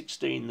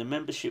 2016. The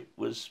membership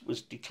was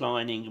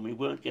declining, and we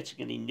weren't getting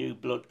any new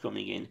blood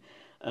coming in.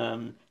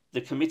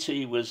 The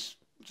committee was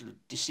sort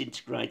of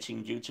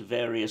disintegrating due to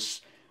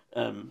various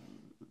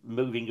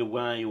moving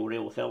away or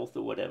ill health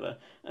or whatever.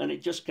 And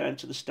it just came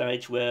to the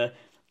stage where,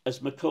 as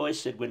McCoy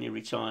said when he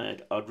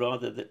retired, I'd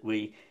rather that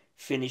we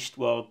finished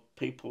while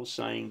people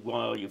saying,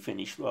 why are you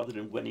finished, rather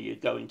than when are you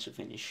going to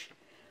finish.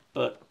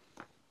 But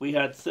we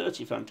had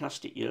 30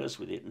 fantastic years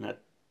with it and had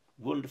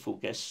wonderful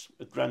guests.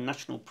 A Grand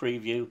National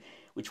preview,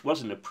 which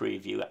wasn't a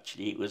preview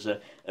actually, it was a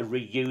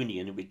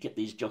reunion, and we'd get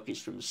these jockeys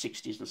from the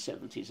 60s and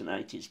 70s and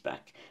 80s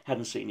back,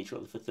 hadn't seen each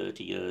other for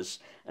 30 years,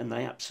 and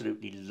they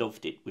absolutely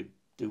loved it. We'd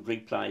do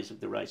replays of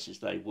the races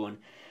they won,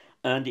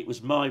 and it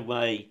was my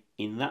way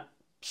in that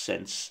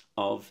sense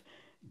of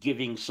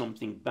giving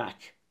something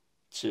back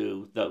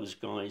to those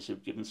guys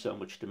who've given so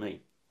much to me.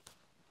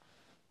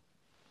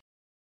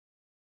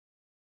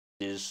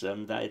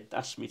 They'd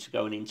asked me to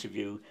go and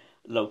interview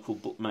local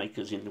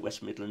bookmakers in the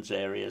West Midlands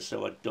area,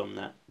 so I'd done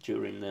that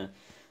during the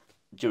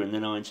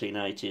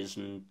 1980s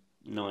and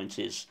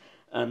 90s.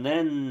 And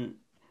then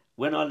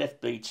when I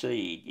left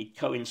BT, it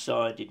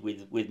coincided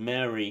with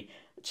Mary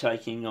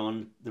taking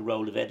on the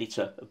role of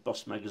editor of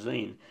Boss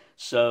magazine.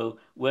 So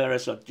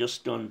whereas I'd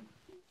just done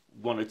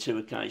 1 or 2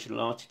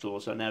 occasional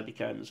articles, I now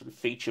became a sort of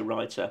feature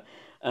writer,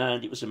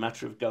 and it was a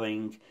matter of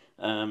going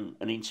and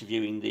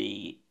interviewing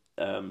the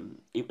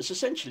it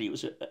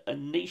was a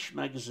niche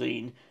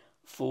magazine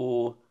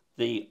for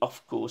the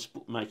off-course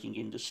bookmaking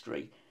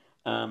industry,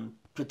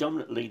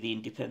 predominantly the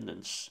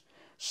independents.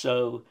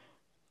 So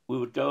we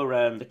would go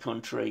around the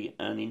country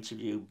and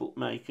interview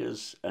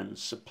bookmakers and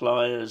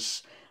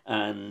suppliers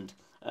and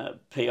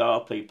PR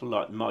people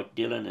like Mike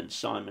Dillon and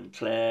Simon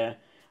Clare,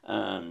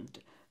 and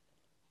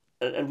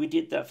we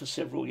did that for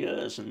several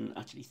years and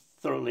actually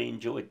thoroughly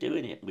enjoyed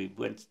doing it. We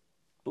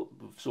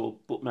saw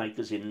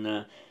bookmakers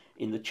in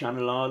in the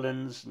Channel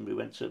Islands, and we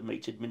went to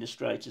meet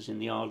administrators in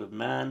the Isle of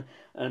Man,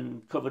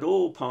 and covered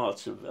all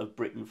parts of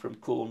Britain from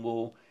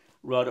Cornwall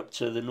right up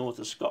to the north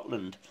of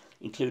Scotland,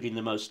 including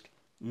the most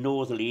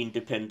northerly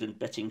independent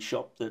betting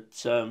shop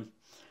that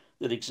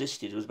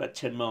existed. It was about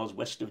 10 miles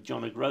west of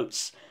John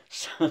O'Groats.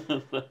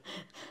 So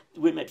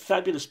we met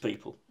fabulous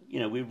people,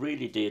 we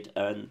really did,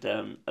 and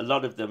a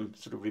lot of them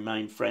sort of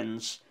remained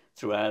friends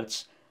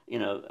throughout.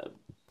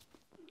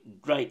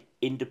 Great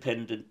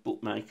independent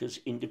bookmakers,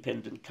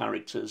 independent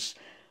characters.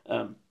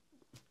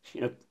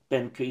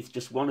 Ben Keith,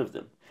 just one of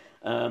them,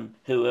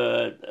 who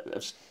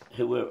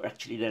were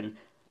actually then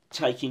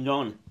taking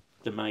on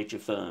the major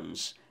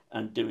firms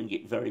and doing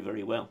it very,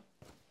 very well.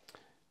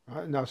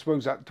 Right, and I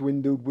suppose that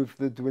dwindled with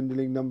the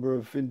dwindling number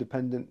of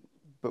independent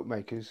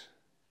bookmakers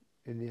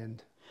in the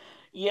end.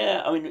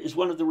 Yeah, I mean, it was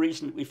one of the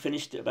reasons we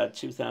finished it about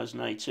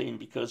 2018,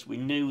 because we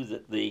knew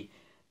that the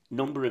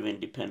number of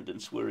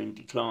independents were in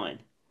decline.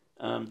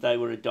 They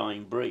were a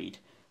dying breed.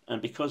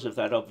 And because of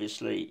that,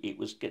 obviously, it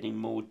was getting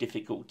more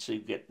difficult to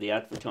get the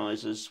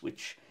advertisers,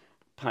 which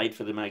paid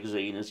for the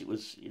magazine, as it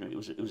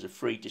was a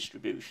free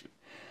distribution.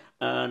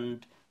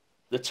 And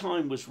the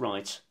time was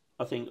right.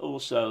 I think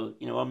also,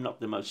 I'm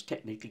not the most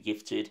technically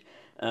gifted,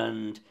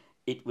 and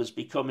a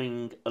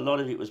lot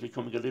of it was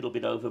becoming a little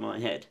bit over my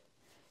head.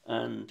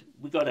 And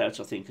we got out,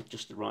 I think, at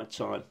just the right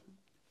time.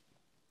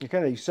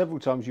 Okay, several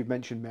times you've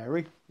mentioned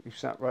Mary, who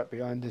sat right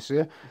behind us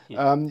here.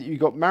 Yeah. You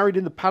got married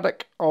in the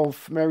paddock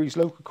of Mary's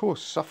local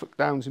course, Suffolk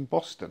Downs in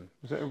Boston.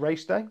 Was it a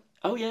race day?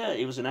 Oh, yeah,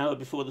 it was an hour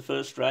before the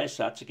first race.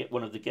 I had to get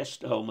one of the guests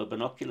to hold my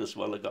binoculars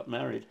while I got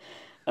married.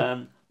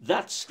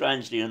 That,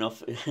 strangely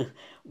enough,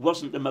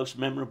 wasn't the most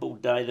memorable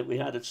day that we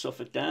had at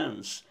Suffolk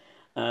Downs,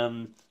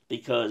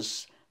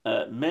 because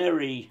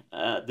Mary,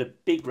 the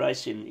big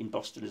race in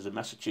Boston is the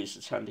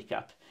Massachusetts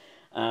Handicap,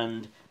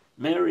 and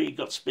Mary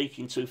got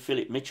speaking to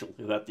Philip Mitchell,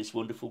 who had this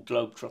wonderful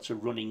globetrotter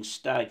running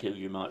stag, who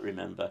you might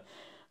remember,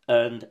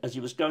 and as he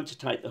was going to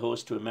take the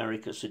horse to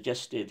America,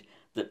 suggested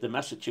that the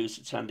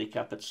Massachusetts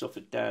Handicap at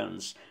Suffolk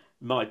Downs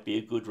might be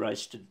a good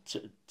race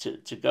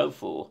to go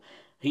for.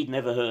 He'd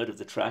never heard of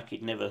the track,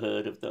 he'd never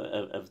heard of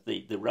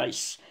the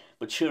race,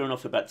 but sure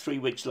enough, about 3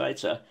 weeks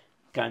later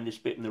came this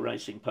bit in the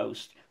Racing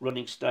Post: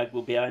 running stag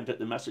will be aimed at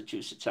the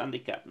Massachusetts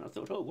Handicap. And I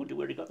thought, I wonder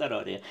where he got that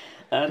idea.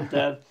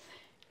 And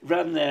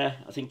ran there,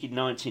 I think, in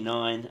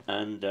 '99,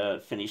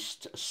 and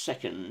finished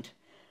second.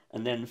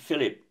 And then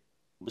Philip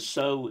was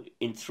so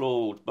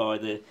enthralled by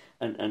the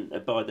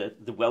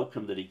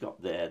welcome that he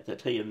got there,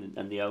 that he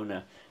and the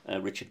owner,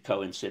 Richard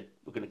Cohen, said,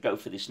 we're going to go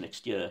for this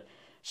next year.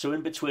 So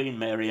in between,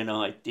 Mary and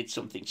I did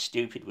something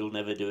stupid we'll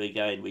never do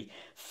again. We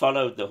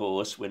followed the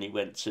horse when he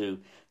went to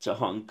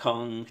Hong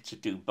Kong, to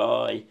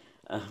Dubai.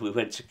 We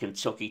went to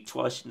Kentucky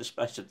twice in the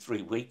space of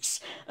 3 weeks,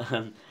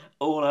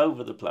 all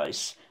over the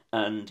place,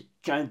 and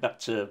came back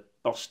to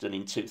Boston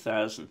in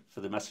 2000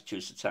 for the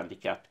Massachusetts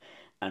Handicap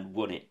and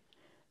won it.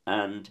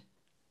 And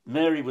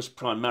Mary was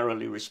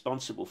primarily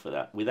responsible for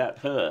that. Without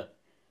her,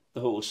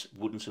 the horse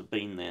wouldn't have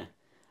been there.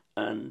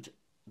 And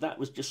that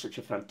was just such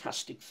a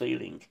fantastic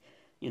feeling.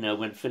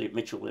 When Philip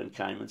Mitchell then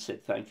came and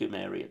said, thank you,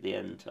 Mary, at the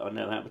end. I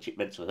know how much it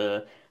meant to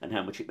her and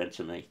how much it meant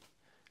to me.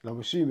 And I'm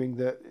assuming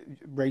that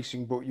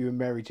racing brought you and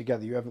Mary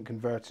together. You haven't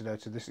converted her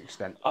to this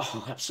extent.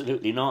 Oh,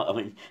 absolutely not. I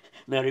mean,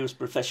 Mary was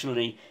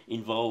professionally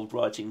involved,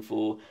 writing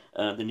for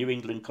the New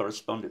England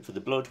correspondent for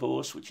the Blood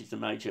Horse, which is the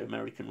major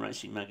American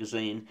racing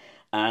magazine,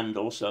 and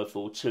also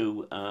for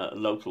 2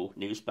 local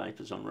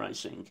newspapers on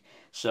racing.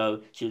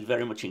 So she was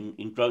very much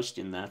engrossed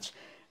in that.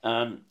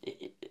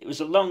 It was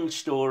a long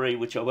story,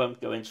 which I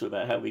won't go into,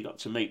 about how we got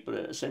to meet, but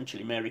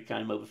essentially Mary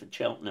came over from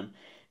Cheltenham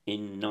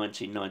in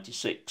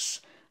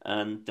 1996,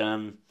 and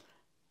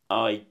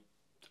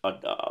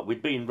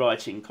we'd been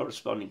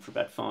corresponding for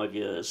about 5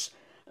 years,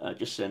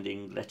 just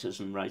sending letters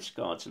and race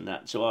cards and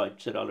that. So I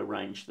said, I'll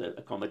arrange the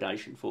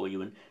accommodation for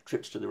you and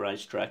trips to the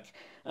racetrack,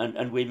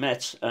 and we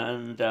met,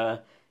 and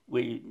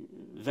we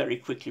very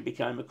quickly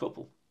became a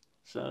couple.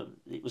 So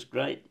it was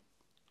great,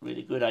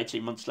 really good.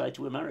 18 months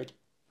later, we're married.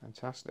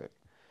 Fantastic.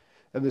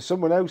 And there's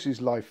someone else's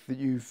life that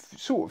you've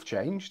sort of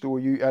changed, or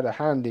you had a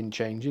hand in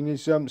changing,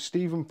 is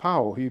Stephen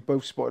Powell, who you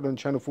both spotted on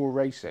Channel 4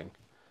 Racing.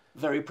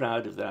 Very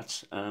proud of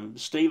that.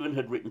 Stephen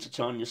had written to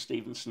Tanya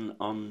Stevenson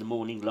on the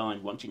morning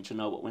line, wanting to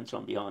know what went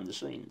on behind the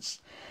scenes.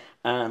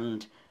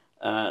 And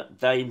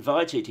they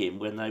invited him,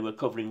 when they were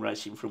covering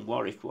racing from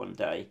Warwick one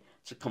day,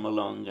 to come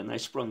along, and they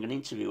sprung an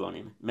interview on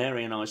him.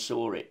 Mary and I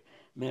saw it.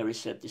 Mary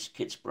said, this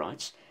kid's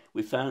bright.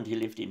 We found he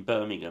lived in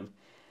Birmingham.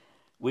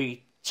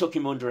 We took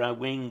him under our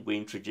wing. We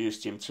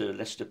introduced him to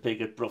Lester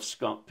Piggott, Bruff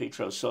Scott,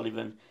 Peter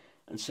O'Sullivan,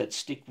 and said,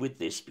 stick with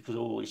this, because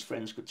all his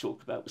friends could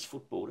talk about was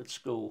football at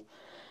school.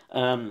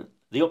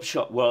 The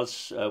upshot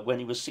was, when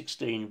he was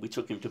 16, we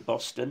took him to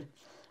Boston.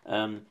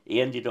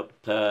 He ended up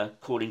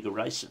calling a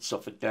race at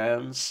Suffolk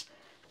Downs,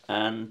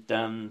 and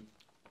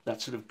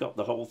that sort of got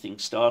the whole thing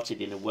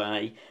started in a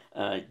way.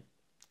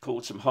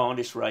 Called some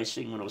harness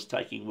racing when I was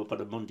taking him up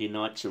on a Monday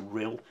night to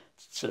Rill,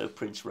 to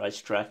Prince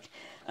Racetrack.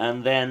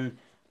 And then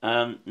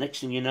next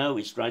thing you know,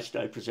 he's race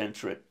day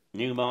presenter at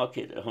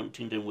Newmarket, at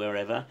Huntingdon,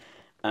 wherever,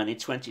 and in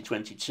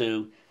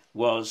 2022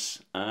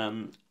 was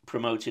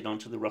promoted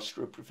onto the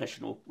roster of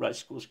professional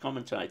racecourse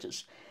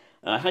commentators.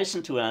 I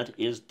hasten to add,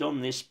 he has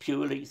done this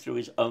purely through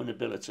his own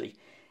ability.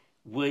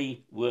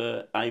 We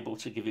were able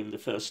to give him the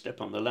first step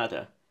on the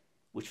ladder,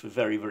 which we're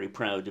very, very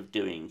proud of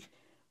doing,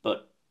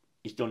 but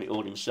he's done it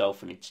all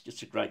himself, and it's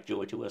just a great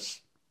joy to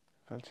us.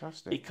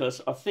 Fantastic. Because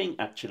I think,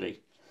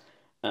 actually,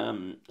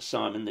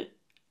 Simon, that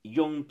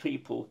young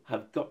people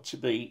have got to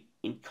be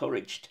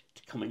encouraged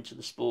to come into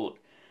the sport.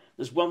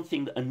 There's one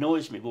thing that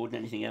annoys me more than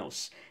anything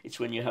else. It's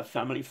when you have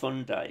family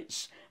fun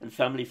days, and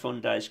family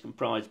fun days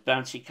comprise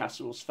bouncy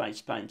castles,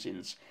 face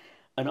paintings.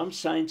 And I'm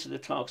saying to the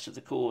clerks of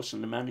the course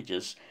and the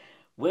managers,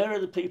 where are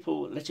the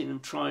people letting them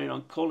try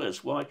on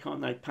colours? Why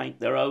can't they paint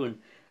their own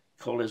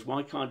colours?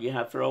 Why can't you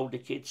have, for older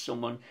kids,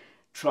 someone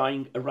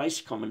trying a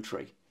race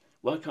commentary?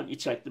 Why can't you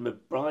take them a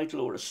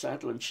bridle or a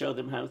saddle and show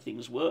them how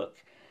things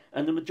work?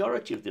 And the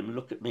majority of them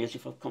look at me as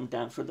if I've come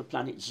down from the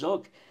planet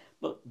Zog.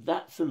 But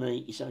that, for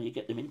me, is how you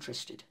get them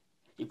interested.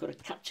 You've got a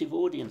captive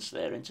audience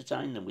there,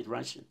 entertain them with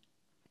racing.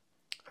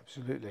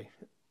 Absolutely.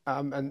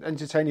 And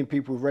entertaining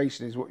people with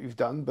racing is what you've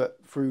done, but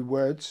through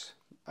words.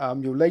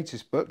 Your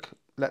latest book,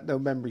 Let No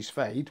Memories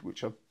Fade,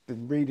 which I've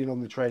been reading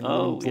on the train.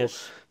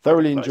 Yes.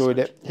 Thoroughly enjoyed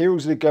it.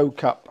 Heroes of the Go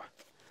Cup.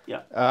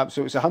 Yeah.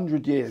 So it's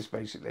 100 years,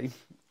 basically.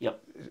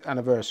 Yep.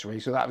 Anniversary.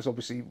 So that was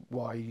obviously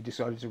why you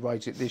decided to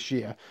write it this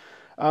year.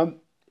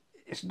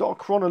 It's not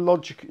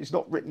chronological. It's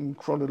not written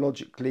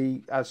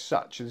chronologically as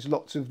such. There's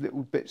lots of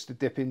little bits to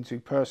dip into: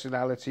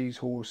 personalities,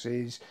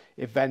 horses,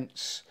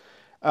 events.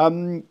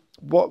 Why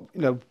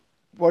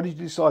did you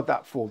decide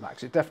that format?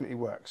 'Cause it definitely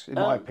works, in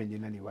my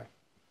opinion, anyway.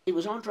 It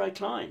was Andre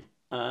Klein,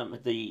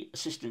 the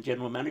assistant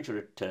general manager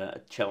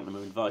at Cheltenham,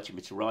 who invited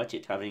me to write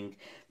it, having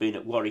been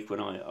at Warwick when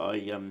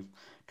I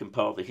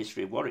compiled the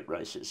history of Warwick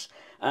races.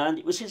 And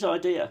it was his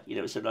idea.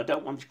 He said, I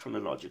don't want it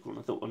chronological. And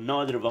I thought, well,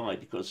 neither have I,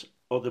 because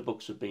other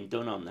books have been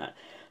done on that.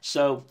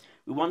 So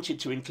we wanted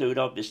to include,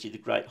 obviously, the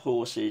great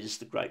horses,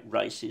 the great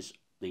races,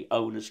 the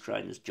owners,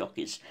 trainers,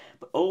 jockeys,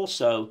 but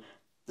also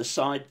the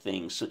side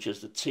things, such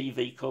as the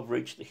TV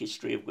coverage, the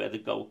history of where the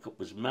Gold Cup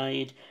was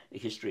made, the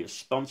history of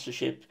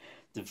sponsorship,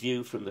 the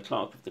view from the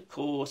clerk of the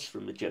course,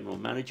 from the general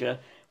manager,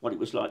 what it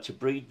was like to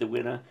breed the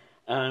winner.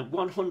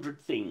 100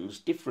 things,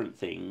 different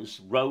things,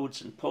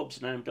 roads and pubs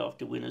named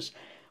after winners,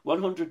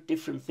 100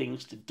 different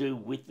things to do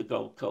with the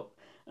Gold Cup.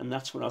 And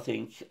that's what I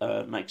think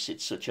makes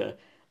it such a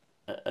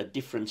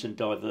different and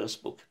diverse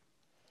book.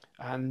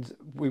 And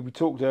we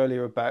talked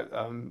earlier about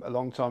a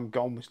long time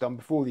gone was done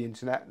before the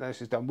internet. Now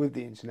this is done with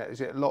the internet.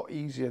 Is it a lot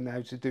easier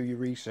now to do your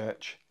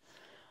research?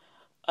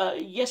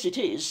 Yes, it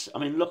is. I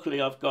mean, luckily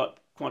I've got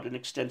quite an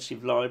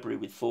extensive library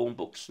with form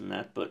books and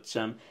that, but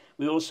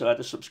we also had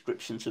a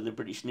subscription to the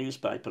British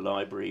newspaper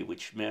library,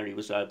 which Mary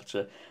was able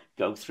to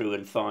go through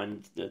and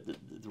find the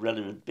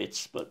relevant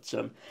bits. But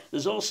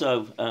there's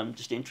also,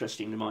 just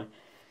interesting to my,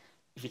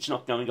 if it's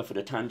not going off at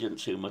a tangent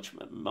too much,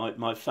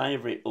 my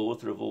favourite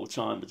author of all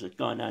time was a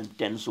guy named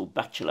Denzel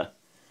Batchelor,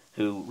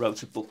 who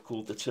wrote a book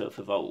called The Turf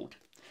of Old.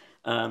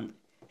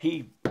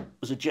 He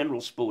was a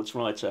general sports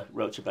writer,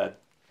 wrote about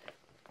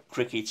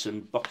cricket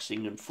and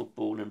boxing and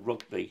football and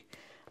rugby,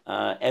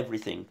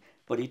 everything.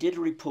 But he did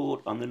a report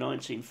on the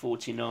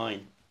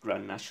 1949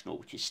 Grand National,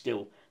 which is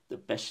still the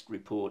best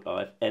report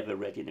I've ever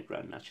read in a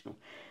Grand National.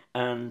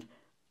 And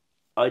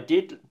I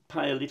did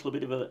pay a little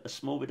bit of a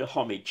small bit of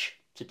homage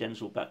to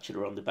Denzel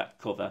Batchelor on the back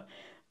cover.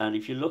 And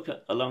if you look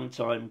at A Long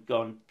Time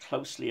Gone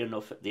closely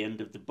enough at the end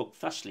of the Book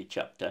Fastly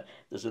chapter,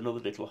 there's another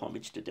little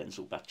homage to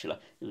Denzel Batchelor.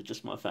 He was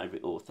just my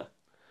favourite author.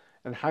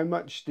 And how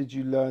much did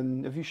you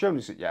learn? Have you shown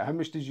us it yet? How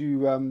much did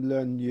you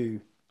learn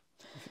new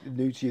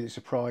to you that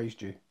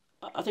surprised you?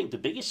 I think the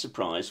biggest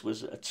surprise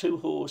was a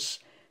 2-horse,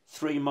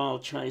 3-mile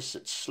chase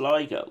at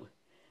Sligo,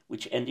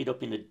 which ended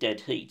up in a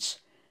dead heat.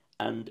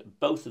 And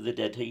both of the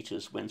dead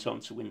heaters went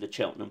on to win the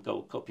Cheltenham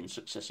Gold Cup in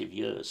successive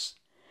years.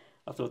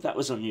 I thought that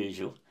was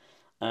unusual.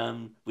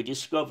 We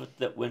discovered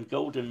that when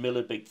Golden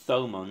Miller beat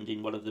Thomond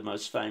in one of the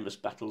most famous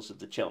battles of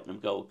the Cheltenham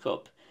Gold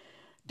Cup,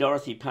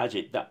 Dorothy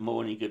Paget that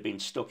morning had been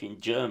stuck in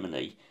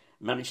Germany,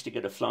 managed to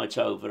get a flight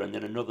over and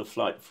then another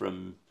flight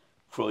from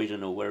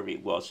Croydon or wherever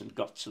it was, and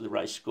got to the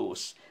race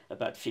course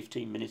about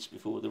 15 minutes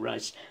before the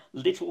race.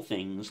 Little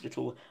things,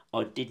 little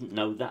I didn't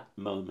know that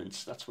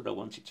moments. That's what I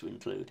wanted to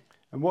include.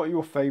 And what are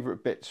your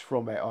favourite bits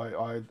from it?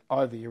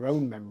 Either your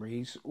own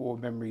memories or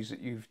memories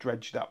that you've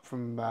dredged up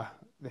from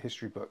the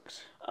history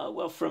books?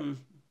 Well,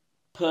 from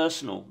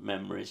personal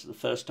memories, the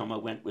first time I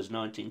went was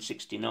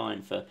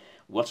 1969 for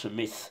What a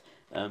Myth,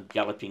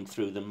 galloping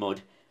through the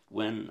mud,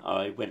 when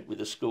I went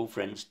with a school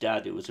friend's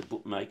dad who was a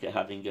bookmaker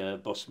having a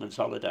Bosman's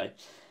holiday.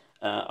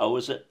 I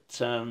was at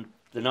the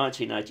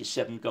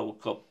 1987 Gold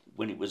Cup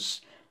when it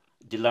was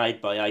delayed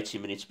by 80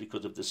 minutes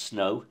because of the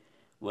snow,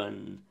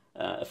 when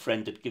a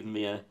friend had given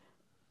me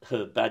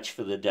her badge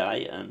for the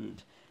day,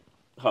 and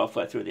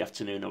halfway through the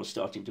afternoon I was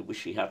starting to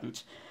wish he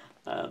hadn't.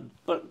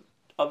 But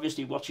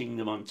obviously watching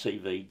them on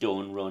TV,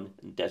 Dawn Run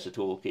and Desert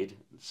Orchid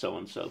and so on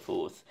and so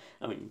forth,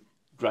 I mean,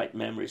 great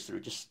memories. There are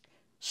just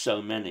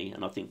so many,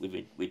 and I think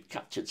we've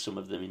captured some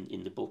of them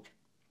in the book.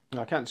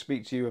 I can't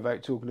speak to you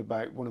without talking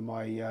about one of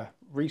my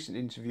recent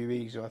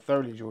interviewees who I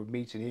thoroughly enjoyed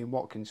meeting, Ian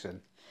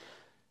Watkinson.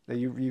 That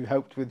you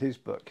helped with his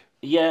book.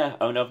 Yeah,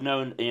 I mean, I've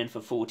known Ian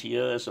for 40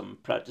 years. I'm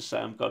proud to say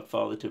I'm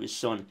godfather to his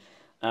son.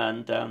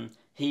 And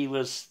he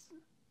was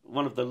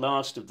one of the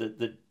last of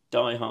the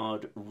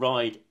die-hard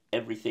ride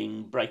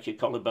everything, break your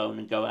collarbone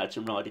and go out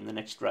and ride in the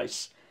next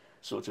race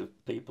sort of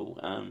people.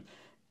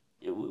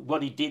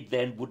 What he did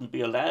then wouldn't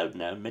be allowed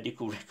now.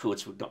 Medical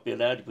records would not be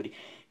allowed. But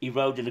he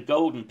rode in a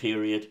golden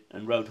period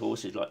and rode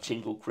horses like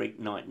Tingle Creek,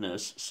 Night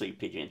Nurse, Sea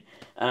Pigeon.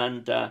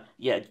 And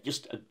yeah,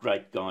 just a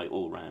great guy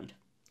all round.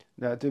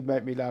 Now, it did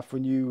make me laugh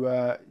when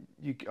I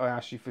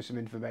asked you for some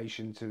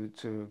information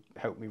to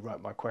help me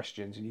write my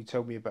questions, and you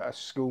told me about a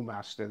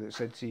schoolmaster that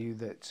said to you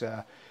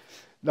that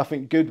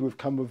nothing good would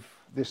come of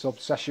this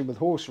obsession with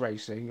horse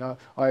racing.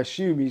 I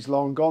assume he's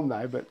long gone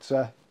now, but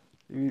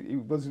he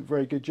wasn't a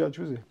very good judge,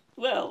 was he?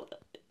 Well,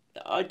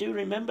 I do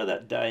remember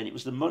that day, and it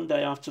was the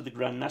Monday after the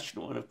Grand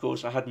National, and of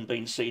course I hadn't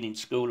been seen in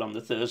school on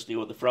the Thursday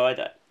or the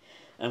Friday.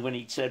 And when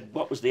he said,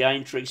 what was the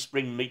Aintree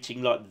Spring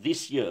meeting like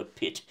this year,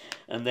 Pitt?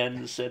 And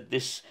then said,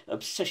 this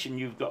obsession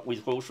you've got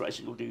with horse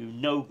racing will do you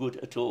no good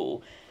at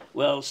all.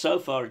 Well, so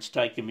far it's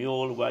taken me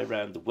all the way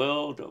around the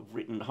world. I've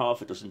written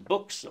half a dozen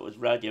books. I was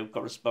radio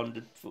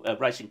correspondent,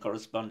 racing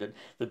correspondent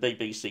for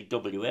BBC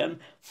WM,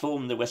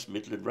 formed the West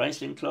Midland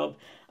Racing Club,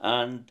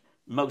 and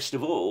most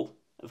of all,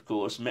 of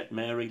course, met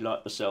Mary,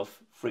 like myself,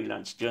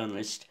 freelance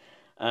journalist.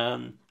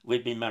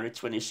 We've been married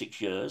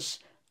 26 years.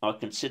 I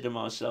consider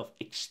myself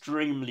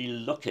extremely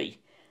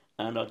lucky,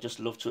 and I'd just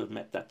love to have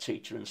met that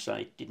teacher and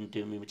say it didn't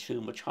do me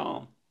too much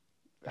harm.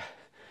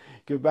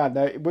 Good man.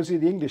 Now, was he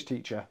the English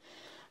teacher?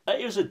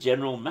 He was a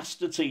general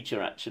master teacher,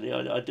 actually.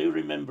 I do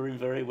remember him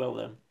very well,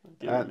 though. I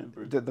do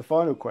remember him. The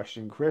final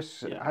question,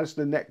 Chris, Yeah. Has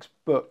the next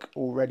book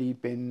already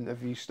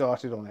have you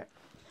started on it?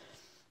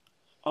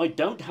 I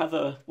don't have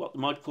what they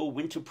might call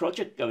winter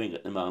project going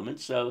at the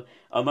moment, so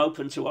I'm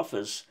open to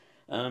offers.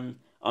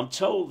 I'm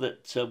told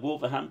that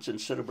Wolverhampton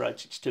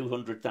celebrates its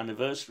 200th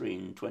anniversary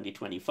in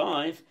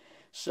 2025,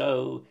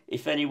 so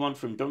if anyone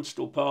from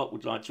Dunstall Park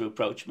would like to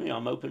approach me,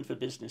 I'm open for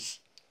business.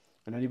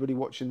 And anybody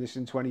watching this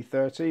in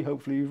 2030,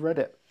 hopefully you've read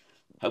it.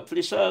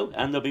 Hopefully so,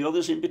 and there'll be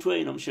others in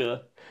between, I'm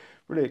sure.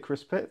 Brilliant,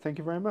 Chris Pitt. Thank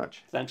you very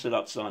much. Thanks a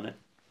lot, Simon.